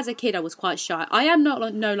feel like as a kid I was quite shy. I am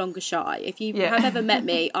no longer shy. If you have ever met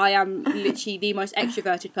me, I am literally the most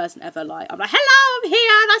extroverted person ever. Like, I'm like, hello, I'm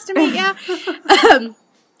here, nice to meet you.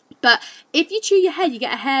 But if you chew your hair, you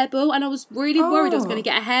get a hairball. And I was really worried I was going to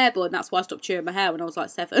get a hairball. And that's why I stopped chewing my hair when I was like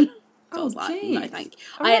 7. So I was like, no, thank you.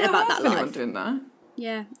 I ain't about that life. Doing that.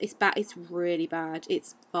 Yeah, it's bad. It's really bad.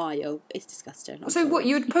 It's vile. It's disgusting. So what,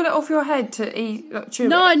 you'd pull it off your head to eat, like, chew it?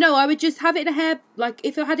 No, I would just have it in a hair, like,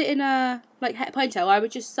 if I had it in a, like, ponytail, I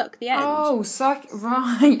would just suck the end. Oh,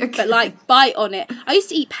 right, okay. But, like, bite on it. I used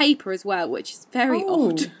to eat paper as well, which is very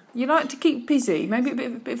odd. You like to keep busy. Maybe a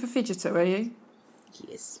bit of a fidgeter, are you?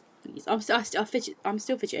 Yes. I'm still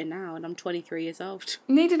fidgeting now, and I'm 23 years old.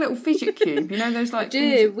 You need a little fidget cube, you know, those like...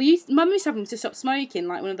 Mum used to have them to stop smoking,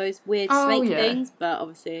 like one of those weird snake things, but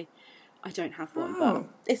obviously I don't have one, but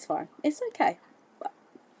it's fine. It's okay. But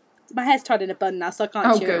my hair's tied in a bun now, so I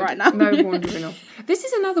can't chew it right now. No wandering off. This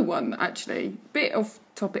is another one, actually, bit off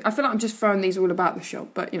topic. I feel like I'm just throwing these all about the shop,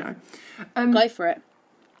 but, you know. Go for it.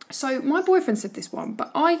 So my boyfriend said this one,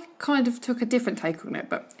 but I kind of took a different take on it.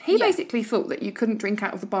 But he basically thought that you couldn't drink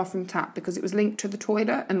out of the bathroom tap because it was linked to the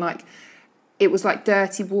toilet, and like it was like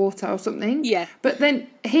dirty water or something. Yeah. But then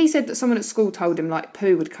he said that someone at school told him like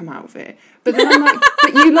poo would come out of it. But then I'm like,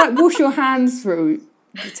 but you like wash your hands through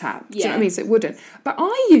the tap. Do you know what I mean? So it wouldn't. But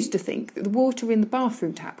I used to think that the water in the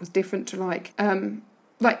bathroom tap was different to like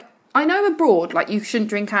I know abroad like you shouldn't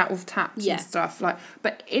drink out of taps and stuff like.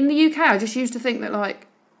 But in the UK, I just used to think that like.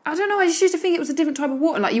 I don't know, I just used to think it was a different type of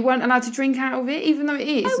water, like you weren't allowed to drink out of it, even though it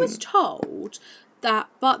is. I was told that,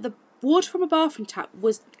 but the water from a bathroom tap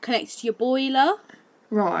was connected to your boiler.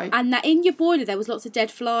 Right. And that in your boiler there was lots of dead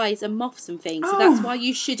flies and moths and things, so that's why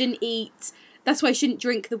you shouldn't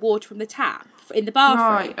drink the water from the tap in the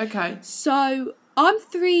bathroom. Right, okay. So, I'm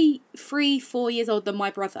 4 years older than my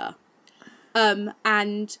brother,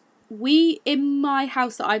 and in my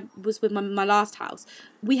house that I was with my last house,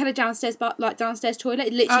 we had a downstairs downstairs toilet.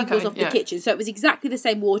 It literally was off the kitchen, so it was exactly the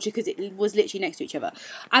same water because it was literally next to each other.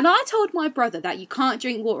 And I told my brother that you can't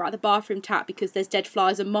drink water out the bathroom tap because there's dead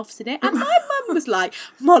flies and moths in it. And my mum was like,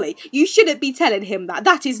 Molly, you shouldn't be telling him that.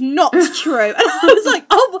 That is not true. And I was like,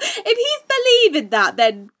 oh, if he's believing that,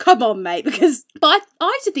 then come on, mate. But I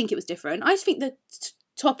used to think it was different. I used to think the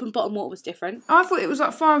top and bottom water was different. I thought it was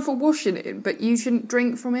like fine for washing it, but you shouldn't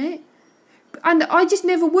drink from it. And I just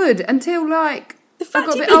never would until like the fact I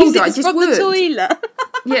got a bit older. I just from would. The toilet.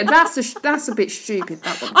 Yeah, that's a bit stupid.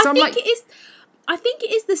 That one. So I think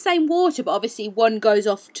it is the same water, but obviously one goes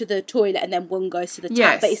off to the toilet and then one goes to the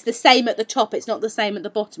tap. But it's the same at the top. It's not the same at the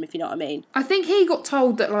bottom, if you know what I mean. I think he got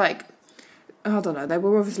told that like, I don't know, they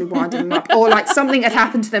were obviously winding them up, or like something had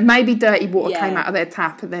happened to them. Maybe dirty water came out of their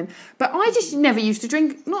tap, and then. But I just never used to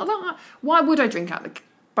drink. Not that. Why would I drink out the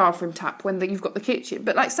bathroom tap when you've got the kitchen?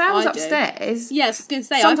 But like Sam's upstairs. Yes, I was going to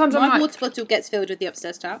say. Sometimes my water bottle gets filled with the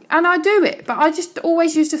upstairs tap, and I do it. But I just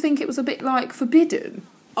always used to think it was a bit like forbidden.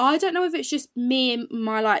 I don't know if it's just me and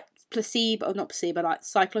my like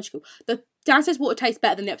psychological. The downstairs water tastes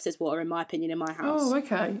better than the upstairs water, in my opinion, in my house. Oh,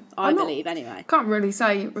 okay. I believe, anyway. Can't really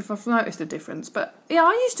say if I've noticed a difference, but yeah,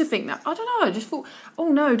 I used to think that. I don't know, I just thought, oh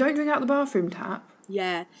no, don't drink out the bathroom tap.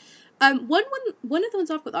 Yeah. One of the ones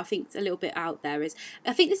I've got that I think is a little bit out there is,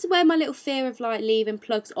 I think this is where my little fear of like leaving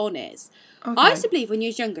plugs on is. Okay. I used to believe when you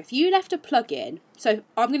was younger, if you left a plug in, so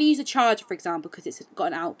I'm going to use a charger for example because it's got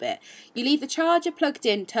an out bit. You leave the charger plugged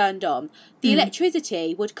in, turned on, the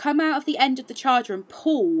electricity would come out of the end of the charger and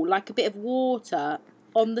pool like a bit of water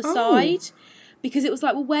on the side. Because it was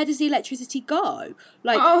like, well, where does the electricity go?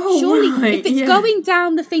 Like, surely, if it's going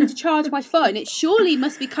down the thing to charge my phone, it surely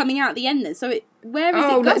must be coming out the end then. So where is it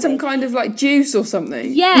going? Like some kind of like juice or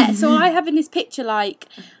something. Yeah, so I have in this picture like,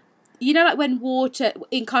 you know, like when water,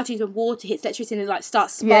 in cartoons when water hits electricity and it like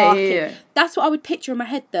starts sparking. Yeah. That's what I would picture in my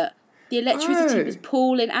head, that the electricity was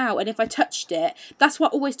pooling out, and if I touched it, that's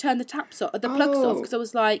what always turned the taps off, the plugs off, because I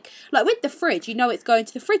was like with the fridge, you know, it's going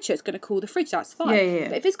to the fridge, so it's going to cool the fridge. That's fine. Yeah.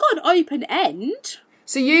 But if it's got an open end,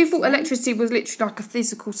 so you thought electricity was literally like a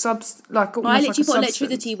physical substance, like almost I literally like a thought substance.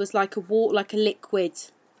 electricity was like a liquid.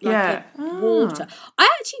 Like water.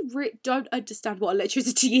 I actually don't understand what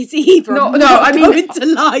electricity is either. I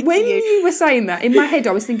mean, when you were saying that, in my head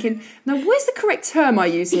I was thinking, now where's the correct term I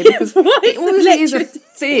use here? Because it obviously is a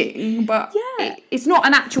thing, but it's not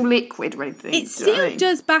an actual liquid or anything. It still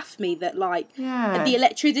does baff me that the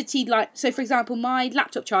electricity, like, so for example, my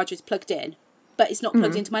laptop charger is plugged in, but it's not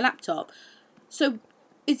plugged into my laptop. So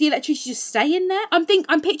is the electricity just staying there? I'm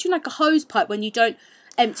picturing like a hose pipe when you don't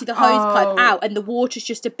empty the hose pipe out and the water's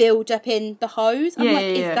just a build up in the hose. I'm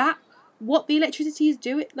is that what the electricity is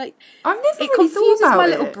doing? Like, I've never it really confuses thought about my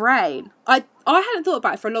little brain. I hadn't thought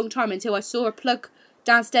about it for a long time until I saw a plug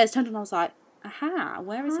downstairs turned on. I was like, aha,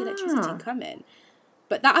 where is the electricity coming?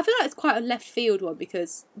 But that, I feel like it's quite a left field one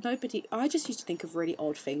because I just used to think of really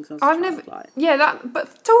odd things when I was a child,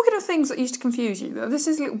 but talking of things that used to confuse you, this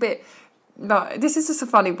is a little bit. No, this is just a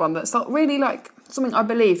funny one that's not really like something I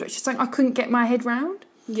believed, which is something I couldn't get my head round.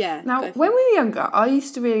 Yeah. Now, when we were younger, I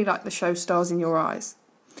used to really like the show Stars in Your Eyes.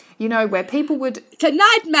 You know, where people would...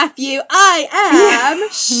 Tonight, Matthew, I am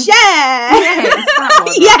Cher!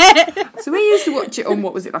 Yes, that one. So we used to watch it on,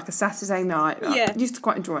 what was it, like a Saturday night. I used to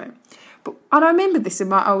quite enjoy it. And I remember this in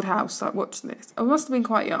my old house, like watching this. I must have been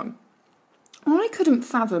quite young. I couldn't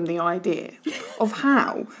fathom the idea of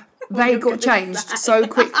how they got changed so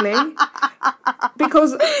quickly.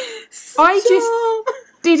 Because I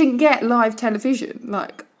just didn't get live television.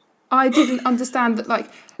 Like, I didn't understand that,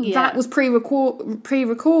 like, that was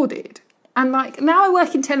pre-recorded. And, like, now I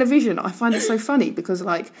work in television, I find it so funny because,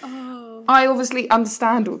 like, I obviously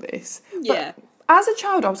understand all this. Yeah. But as a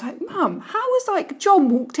child, I was like, Mum, how was, like, John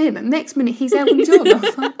walked in and next minute he's Elton John? I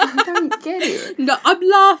was like, I don't get it. No, I'm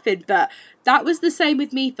laughing, but that was the same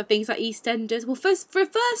with me for things like EastEnders. Well, first,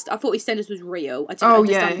 I thought EastEnders was real.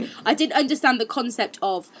 I didn't understand the concept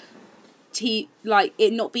of it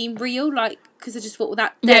not being real, like, because I just thought, well,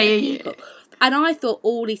 that they're the people. Yeah. And I thought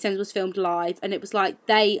all EastEnders was filmed live, and it was like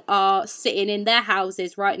they are sitting in their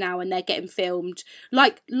houses right now and they're getting filmed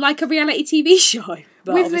like a reality TV show.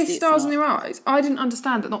 But with the Stars in Your Eyes, I didn't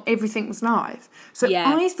understand that not everything was live. So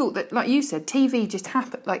I thought that, like you said, TV just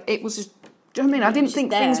happened. Like, it was just, do you know what I mean? I didn't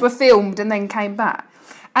think things were filmed and then came back.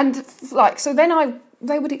 And, like, so then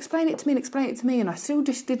they would explain it to me, and I still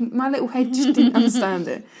just didn't, my little head just didn't understand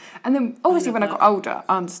it. And then, obviously, when I got older,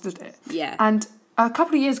 I understood it. Yeah. And a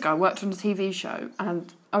couple of years ago, I worked on a TV show,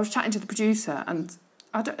 and I was chatting to the producer, and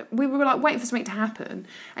we were like waiting for something to happen,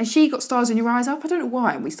 and she got Stars in Your Eyes up. I don't know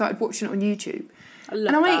why, and we started watching it on YouTube.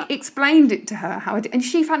 I explained it to her how I did, and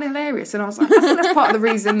she found it hilarious. And I was like, I think that's part of the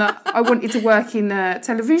reason that I wanted to work in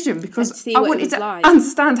television, because I wanted to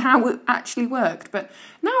understand how it actually worked. But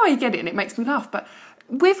now I get it, and it makes me laugh. But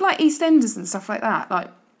with like EastEnders and stuff like that, like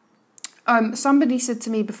somebody said to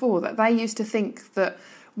me before that they used to think that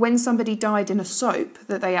when somebody died in a soap,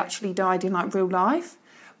 that they actually died in like real life,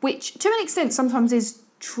 which to an extent sometimes is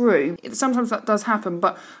true. Sometimes that does happen,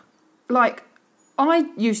 but like I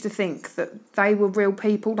used to think that they were real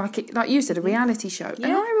people, like you said, a reality show. Yeah.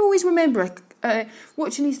 And I always remember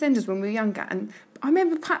watching EastEnders when we were younger, and I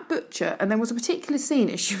remember Pat Butcher, and there was a particular scene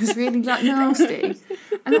and she was really like nasty,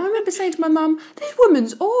 and I remember saying to my mum, "This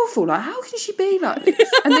woman's awful. Like, how can she be like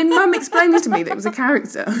this?" And then Mum explained to me that it was a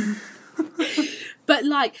character. But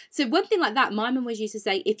like, so one thing like that, my mum always used to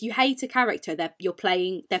say, if you hate a character, they're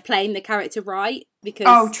playing the character right,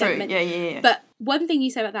 because true, yeah. But one thing you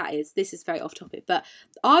say about that is, this is very off topic, but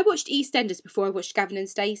I watched EastEnders before I watched Gavin and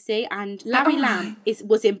Stacey, and Larry Lamb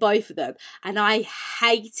was in both of them, and I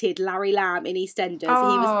hated Larry Lamb in EastEnders. He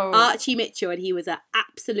was Archie Mitchell, and he was an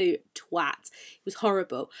absolute twat. It was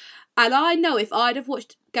horrible. And I know if I'd have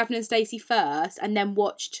watched Gavin and Stacey first and then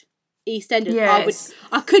watched EastEnders,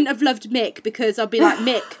 I couldn't have loved Mick, because I'd be like,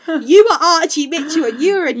 Mick, you are Archie Mitchell and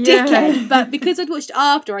you're a dickhead. But because I'd watched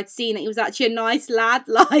after, I'd seen that he was actually a nice lad.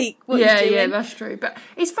 Like, that's true. But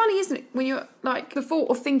it's funny, isn't it, when you're like the thought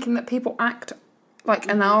of thinking that people act like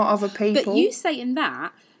and are other people. But you saying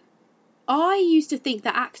that, I used to think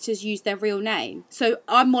that actors use their real name. So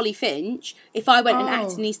I'm Molly Finch. If I went and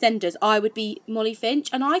acted in EastEnders, I would be Molly Finch,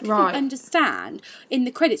 and I couldn't understand in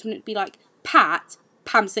the credits when it'd be like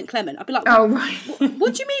Pam St Clement. I'd be like, oh right,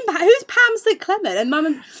 what do you mean? Who's Pam St Clement? And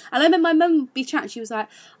I remember my mum would be chatting. She was like,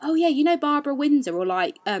 oh yeah, you know Barbara Windsor or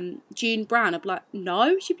like June Brown. I'd be like,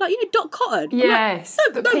 no. She'd be like, you know Dot Cotton. Yes,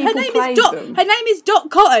 like, no, her name is Dot. Her name is Dot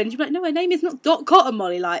Cotton. She'd be like, no, her name is not Dot Cotton,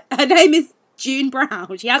 Molly. Like, her name is June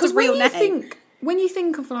Brown. She has a real name. When you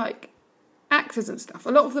think of like actors and stuff, a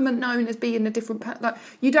lot of them are known as being a different like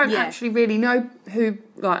you don't actually really know who,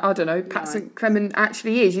 like, I don't know, Pat St Clement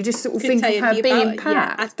actually is. You just sort of think of her being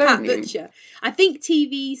Pat, as Pat Butcher. I think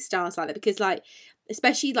TV stars like that, because like,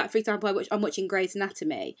 especially like, for example, I'm watching Grey's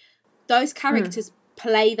Anatomy, those characters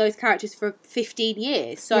play those characters for 15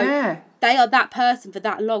 years, so they are that person for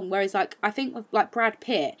that long. Whereas like, I think with like Brad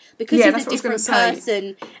Pitt, because he's a different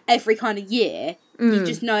person every kind of year, you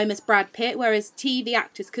just know him as Brad Pitt. Whereas TV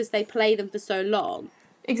actors, because they play them for so long,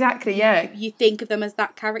 exactly, you think of them as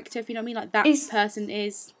that character, if you know what I mean. Like, that person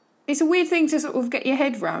is. It's a weird thing to sort of get your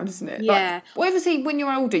head round, isn't it? Yeah. Like, obviously, when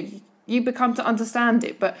you're older, you become to understand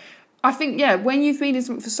it, but I think when you've been in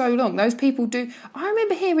something for so long, those people do. I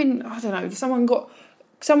remember hearing, I don't know,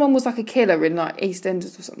 someone was like a killer in like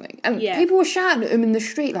EastEnders or something, and people were shouting at him in the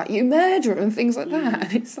street like, "You murderer," and things like that.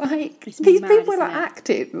 And it's like, these people are like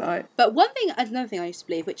acting like. But another thing I used to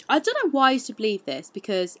believe, which I don't know why I used to believe this,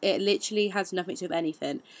 because it literally has nothing to do with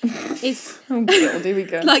anything, is oh god, here we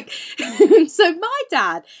go. Like, so my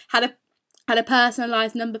dad had a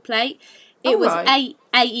personalised number plate. It was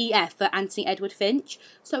AEF for Anthony Edward Finch.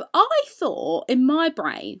 So I thought in my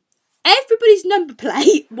brain, everybody's number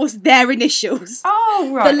plate was their initials. Oh,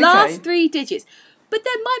 right. The last 3 digits. But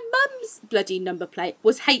then my mum's bloody number plate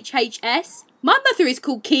was HHS. My mother is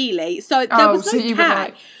called Keeley, so there was no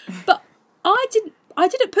K. But I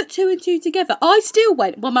didn't put 2 and 2 together. I still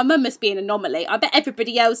went, well, my mum must be an anomaly. I bet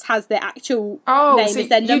everybody else has their actual name as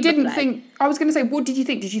their number you didn't plate. Think... I was going to say, what did you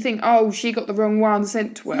think? Did you think, she got the wrong one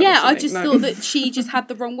sent to her? Yeah, I just thought that she just had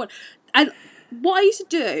the wrong one. And what I used to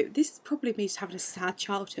do, this is probably me just having a sad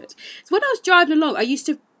childhood, so when I was driving along, I used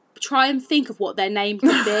to try and think of what their name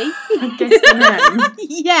could be. Guess the name.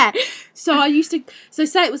 Yeah. So I used to,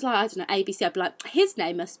 say it was like, I don't know, ABC, I'd be like, his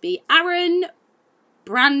name must be Aaron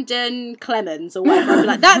Brandon Clemens or whatever. I'd be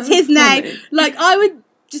like, that's his name. Like, I would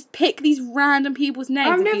just pick these random people's names.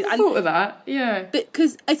 I've never thought of that, yeah.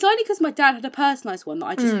 Because it's only because my dad had a personalised one that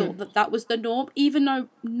I just thought that was the norm, even though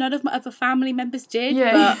none of my other family members did.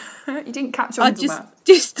 Yeah, but you didn't catch on to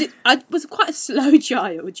that. I was quite a slow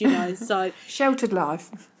child, so... Sheltered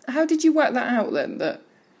life. How did you work that out then, that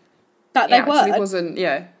they actually wasn't,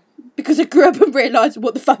 Because I grew up and realised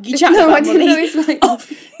what the fuck you chatting about. No, I didn't know. It's like...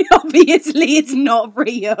 Obviously, it's not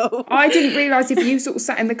real. I didn't realise if you sort of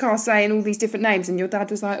sat in the car saying all these different names and your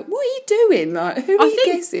dad was like, what are you doing? Like, who are you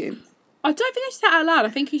guessing? I don't think I said it out loud. I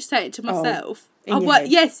think I said it to myself. I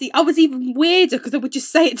was even weirder because I would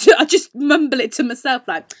just say it I just mumble it to myself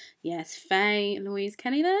like, yes, Faye Louise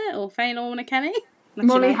Kenny there, or Faye Lorna Kenny.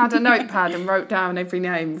 Molly had a notepad and wrote down every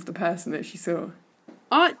name of the person that she saw.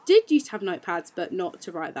 I did used to have notepads, but not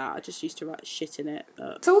to write that. I just used to write shit in it.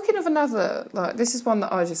 But... Talking of another, like, this is one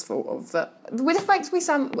that I just thought of, that which makes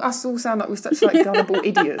us all sound like we're such, like, gullible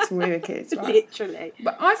idiots when we were kids, right? Literally.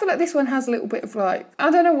 But I feel like this one has a little bit of, like,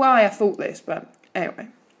 I don't know why I thought this, but anyway.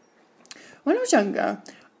 When I was younger,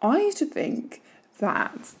 I used to think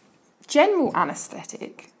that general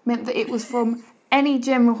anaesthetic meant that it was from any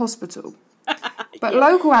general hospital. But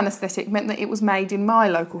local anaesthetic meant that it was made in my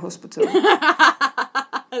local hospital.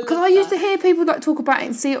 Because I used to hear people like talk about it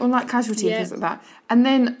and see it on like Casualty and things like that. And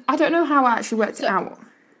then I don't know how I actually worked it out.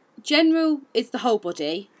 General is the whole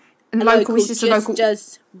body. And local is just a local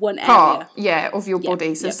does one part, area. Of your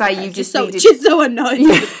body. So say you just needed... Just so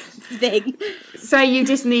unknown thing. Say you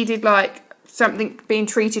just needed like something being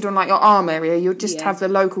treated on like your arm area, you'd just have the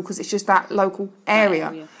local because it's just that local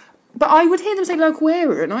area. But I would hear them say local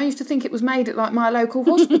area, and I used to think it was made at like my local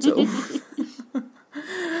hospital.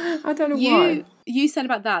 I don't know why. You said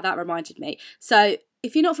about that reminded me. So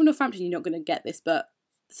if you're not from Northampton, you're not going to get this, but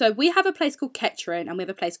so we have a place called Kettering and we have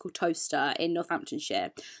a place called Towcester in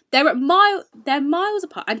Northamptonshire. They're miles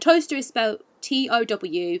apart, and Towcester is spelled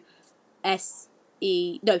Towcester. So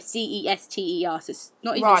it's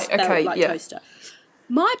not even spelled like toaster.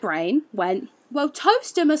 My brain went, well,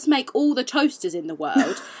 Towcester must make all the toasters in the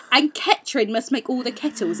world, and Kettering must make all the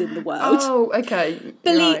kettles in the world. Oh, okay.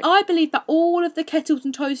 I believe that all of the kettles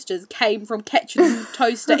and toasters came from Kettering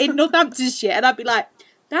Towcester in Northamptonshire, and I'd be like,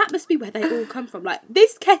 that must be where they all come from. Like,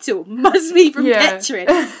 this kettle must be from Kettering.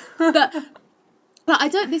 But I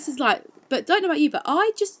don't. This is like, but don't know about you, but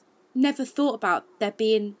I just never thought about there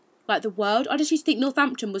being like the world. I just used to think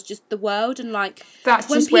Northampton was just the world, and like that's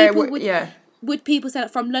when just people where would people say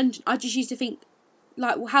that from London? I just used to think,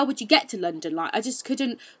 like, well, how would you get to London? Like, I just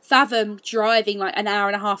couldn't fathom driving, like, an hour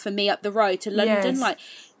and a half for me up the road to London. Yes.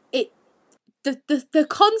 Like, the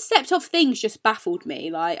concept of things just baffled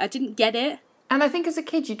me. Like, I didn't get it. And I think as a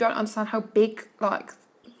kid, you don't understand how big, like,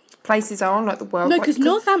 places are, like, the world. No, because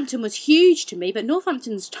Northampton was huge to me, but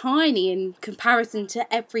Northampton's tiny in comparison to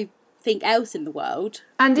everything else in the world.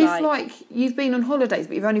 And if like you've been on holidays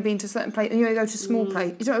but you've only been to certain places and you only go to small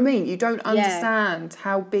places, you know what I mean, you don't understand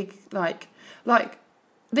how big like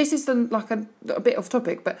this is like a bit off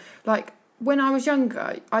topic, but like when I was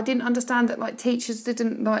younger I didn't understand that like teachers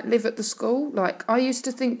didn't like live at the school. Like I used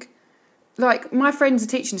to think, like my friend's a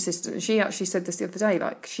teaching assistant and she actually said this the other day,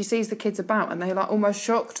 like she sees the kids about and they're like almost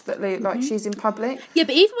shocked that they, like she's in public. Yeah,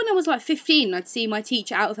 but even when I was like 15 I'd see my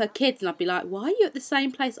teacher out with her kids and I'd be like, why are you at the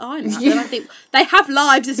same place I'm at? And I think they have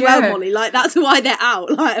lives as well, Molly, like that's why they're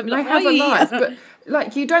out. Like, I'm like, they have a life, but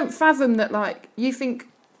like you don't fathom that, like you think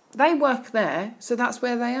they work there so that's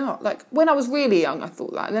where they are. Like when I was really young I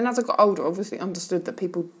thought that, and then as I got older obviously understood that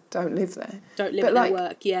people don't live there, don't live their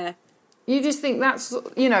work. You just think that's,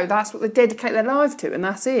 you know, that's what they dedicate their life to, and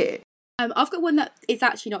that's it. I've got one that is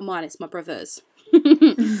actually not mine, it's my brother's.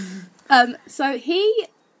 So he,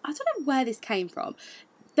 I don't know where this came from,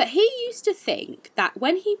 but he used to think that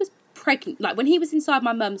when he was pregnant, like when he was inside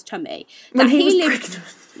my mum's tummy, that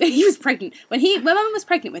he was pregnant. When my mum was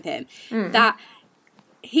pregnant with him, that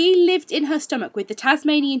he lived in her stomach with the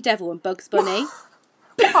Tasmanian Devil and Bugs Bunny.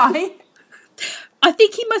 Why? I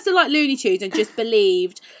think he must have liked Looney Tunes and just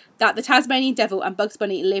believed that the Tasmanian Devil and Bugs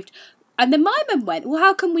Bunny lived. And then my mum went, well,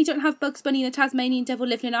 how come we don't have Bugs Bunny and the Tasmanian Devil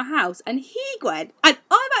living in our house? And he went, and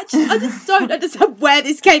I just don't understand where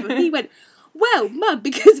this came from. He went, well, Mum,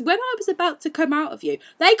 because when I was about to come out of you,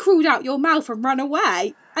 they crawled out your mouth and ran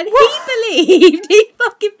away. And he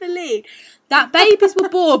fucking believed that babies were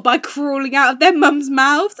born by crawling out of their mum's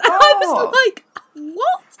mouths. And I was like,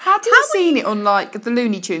 what? Had you seen it on like the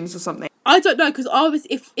Looney Tunes or something? I don't know, because I was,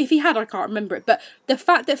 if he had, I can't remember it, but the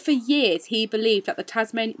fact that for years he believed that the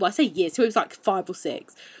Tasmanian, well I say years, so he was like 5 or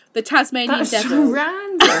 6, the Tasmanian Devil so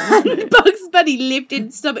random, and Bugs Bunny lived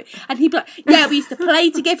in stomach, and he'd be like, yeah, we used to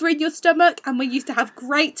play together in your stomach, and we used to have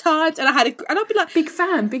great times, and I'd be like, big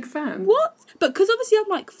fan. What? But because obviously I'm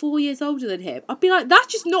like 4 years older than him, I'd be like, that's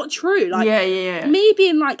just not true. Like, yeah. Me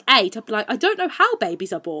being like 8, I'd be like, I don't know how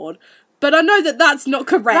babies are born, but I know that that's not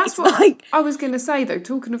correct. That's what I was going to say, though,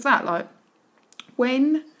 talking of that, like,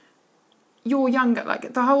 when you're younger,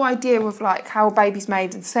 like, the whole idea of, like, how a baby's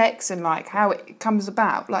made and sex and, like, how it comes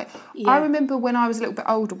about, like, I remember when I was a little bit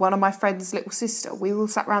older, one of my friend's little sister, we all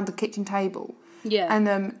sat around the kitchen table. Yeah.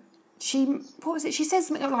 And she said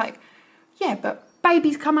something like, yeah, but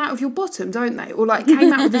babies come out of your bottom, don't they? Or, like,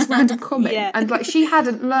 came out with this random comment. Yeah. And, like, she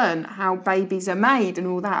hadn't learned how babies are made and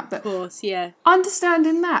all that. But of course, yeah.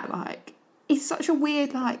 Understanding that, like, it's such a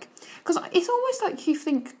weird, like... Because it's almost like you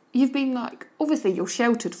think you've been, like... Obviously, you're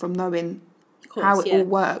sheltered from knowing how it all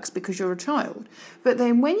works because you're a child. But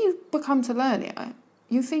then when you become to learn it,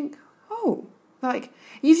 you think, oh, like,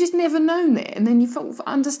 you've just never known it, and then you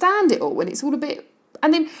understand it all, and it's all a bit...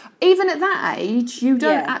 And then, even at that age, you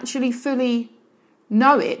don't actually fully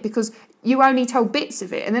know it, because you only told bits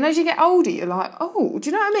of it, and then as you get older, you're like, oh, do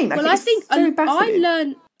you know what I mean? Like, well, I think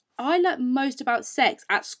I learned most about sex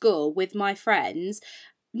at school with my friends,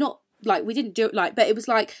 not... Like, we didn't do it like, but it was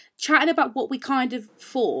like chatting about what we kind of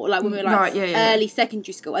thought, like when we were like early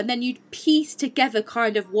secondary school, and then you'd piece together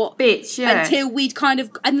kind of what bits, until we'd kind of,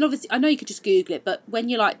 and then obviously I know you could just Google it, but when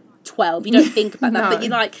you're like 12, you don't think about that, but you're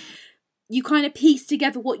like, you kind of piece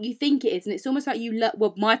together what you think it is, and it's almost like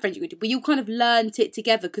my friends you could do, but you kind of learnt it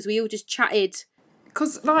together because we all just chatted.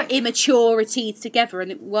 Because, like... immaturities together,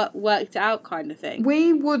 and it worked out kind of thing.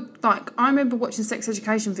 We would, like... I remember watching sex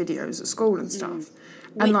education videos at school and stuff.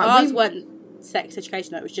 And ours weren't sex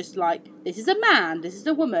education. It was just like, this is a man, this is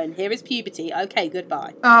a woman, here is puberty, okay,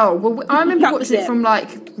 goodbye. Oh, well, I remember watching it from,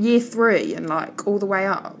 like, year 3 and, like, all the way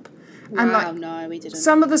up. And, wow, no, we didn't.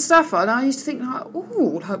 Some of the stuff, and I used to think, like,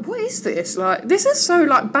 oh, like, what is this? Like, this is so,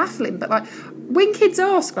 like, baffling. But, like, when kids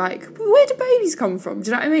ask, like, where do babies come from?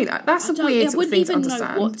 Do you know what I mean? Like, that's a weird sort of thing to understand. I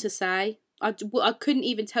wouldn't even know what to say. I couldn't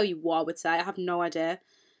even tell you what I would say. I have no idea.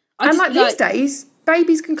 These days,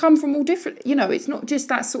 babies can come from all different... You know, it's not just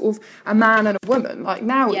that sort of a man and a woman. Like,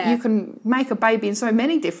 now you can make a baby in so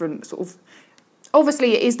many different sort of...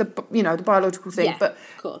 Obviously, it is the biological thing, but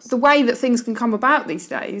of course. The way that things can come about these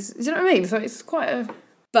days, do you know what I mean? So it's quite a...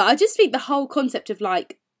 But I just think the whole concept of,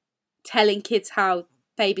 like, telling kids how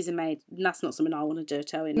babies are made, that's not something I want to do,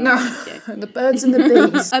 tell you. No, the birds and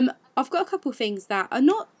the bees. I've got a couple of things that are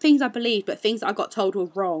not things I believe, but things that I got told were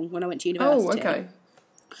wrong when I went to university. Oh, okay.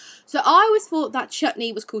 So I always thought that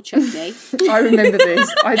chutney was called chutney. I remember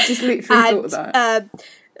this. I just literally thought of that.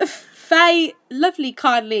 Faye lovely,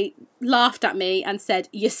 kindly laughed at me and said,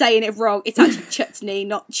 "You're saying it wrong. It's actually chutney,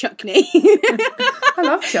 not chuckney." I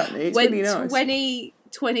love chutney. It's really nice.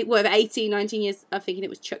 18, 19 years of thinking it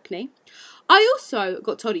was chuckney. I also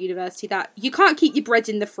got told at university that you can't keep your bread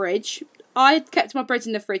in the fridge. I had kept my bread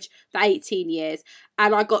in the fridge for 18 years,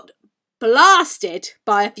 and I got blasted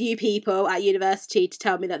by a few people at university to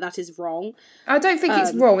tell me that is wrong. I don't think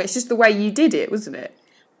it's wrong. It's just the way you did it, wasn't it?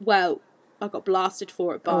 Well, I got blasted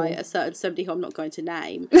for it by a certain somebody who I'm not going to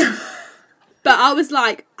name. But I was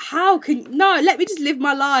like, let me just live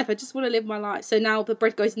my life. I just want to live my life. So now the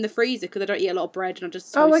bread goes in the freezer because I don't eat a lot of bread and I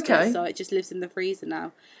just toast it, so it just lives in the freezer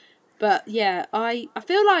now. But yeah, I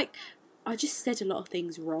feel like I just said a lot of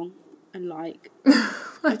things wrong, and like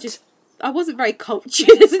I wasn't very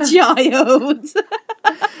cultured as a child.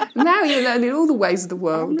 Now you're learning all the ways of the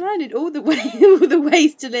world. I'm learning all the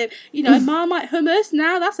ways to live. You know, Marmite hummus,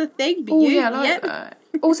 now that's a thing. But I like that.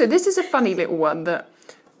 Also, this is a funny little one that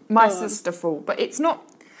my sister thought, but it's not...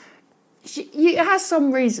 it has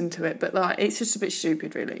some reason to it, but like it's just a bit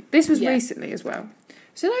stupid, really. This was recently as well.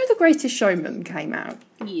 So you know The Greatest Showman came out?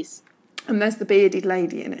 Yes. And there's the bearded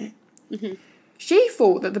lady in it. Mm-hmm. She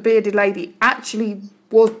thought that the bearded lady actually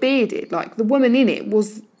was bearded. Like, the woman in it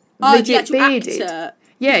was legit bearded. Actor.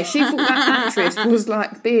 Yeah, she thought that actress was,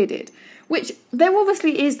 like, bearded. Which, there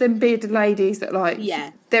obviously is them bearded ladies that, like...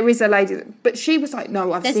 Yeah. There is a lady... But she was like,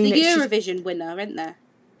 no, I've seen it. There's the Eurovision winner, isn't there?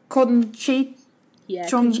 Conchita? Yeah,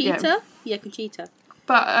 Conchita? Yeah, Conchita.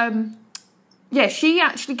 But, yeah, she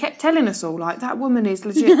actually kept telling us all, like, that woman is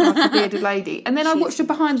legit like a bearded lady. And then I watched her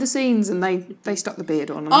behind the scenes and they stuck the beard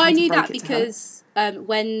on. And I knew that because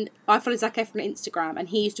when I followed Zac Efron on Instagram and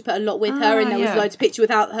he used to put a lot with her and there was loads of pictures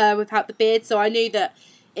without her, without the beard. So I knew that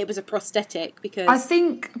it was a prosthetic because... I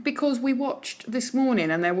think because we watched this morning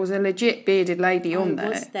and there was a legit bearded lady on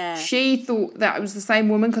there. Was there? She thought that it was the same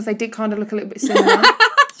woman because they did kind of look a little bit similar.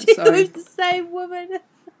 She thought it was the same woman.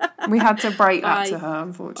 We had to break that to her,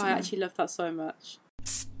 unfortunately. I actually love that so much.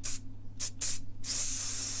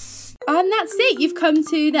 And that's it. You've come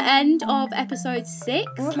to the end of episode 6.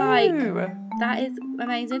 Woo-hoo. Like, that is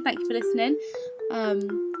amazing. Thank you for listening.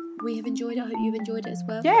 We have enjoyed it. I hope you've enjoyed it as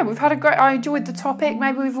well. Yeah, we've had I enjoyed the topic.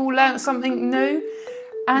 Maybe we've all learnt something new.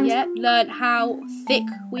 And learnt how thick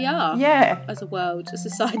we are. Yeah. As a world, a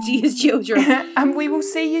society, as children. And we will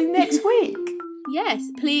see you next week. Yes,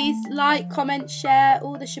 please like, comment, share,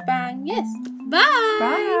 all the shebang. Yes. Bye.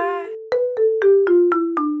 Bye.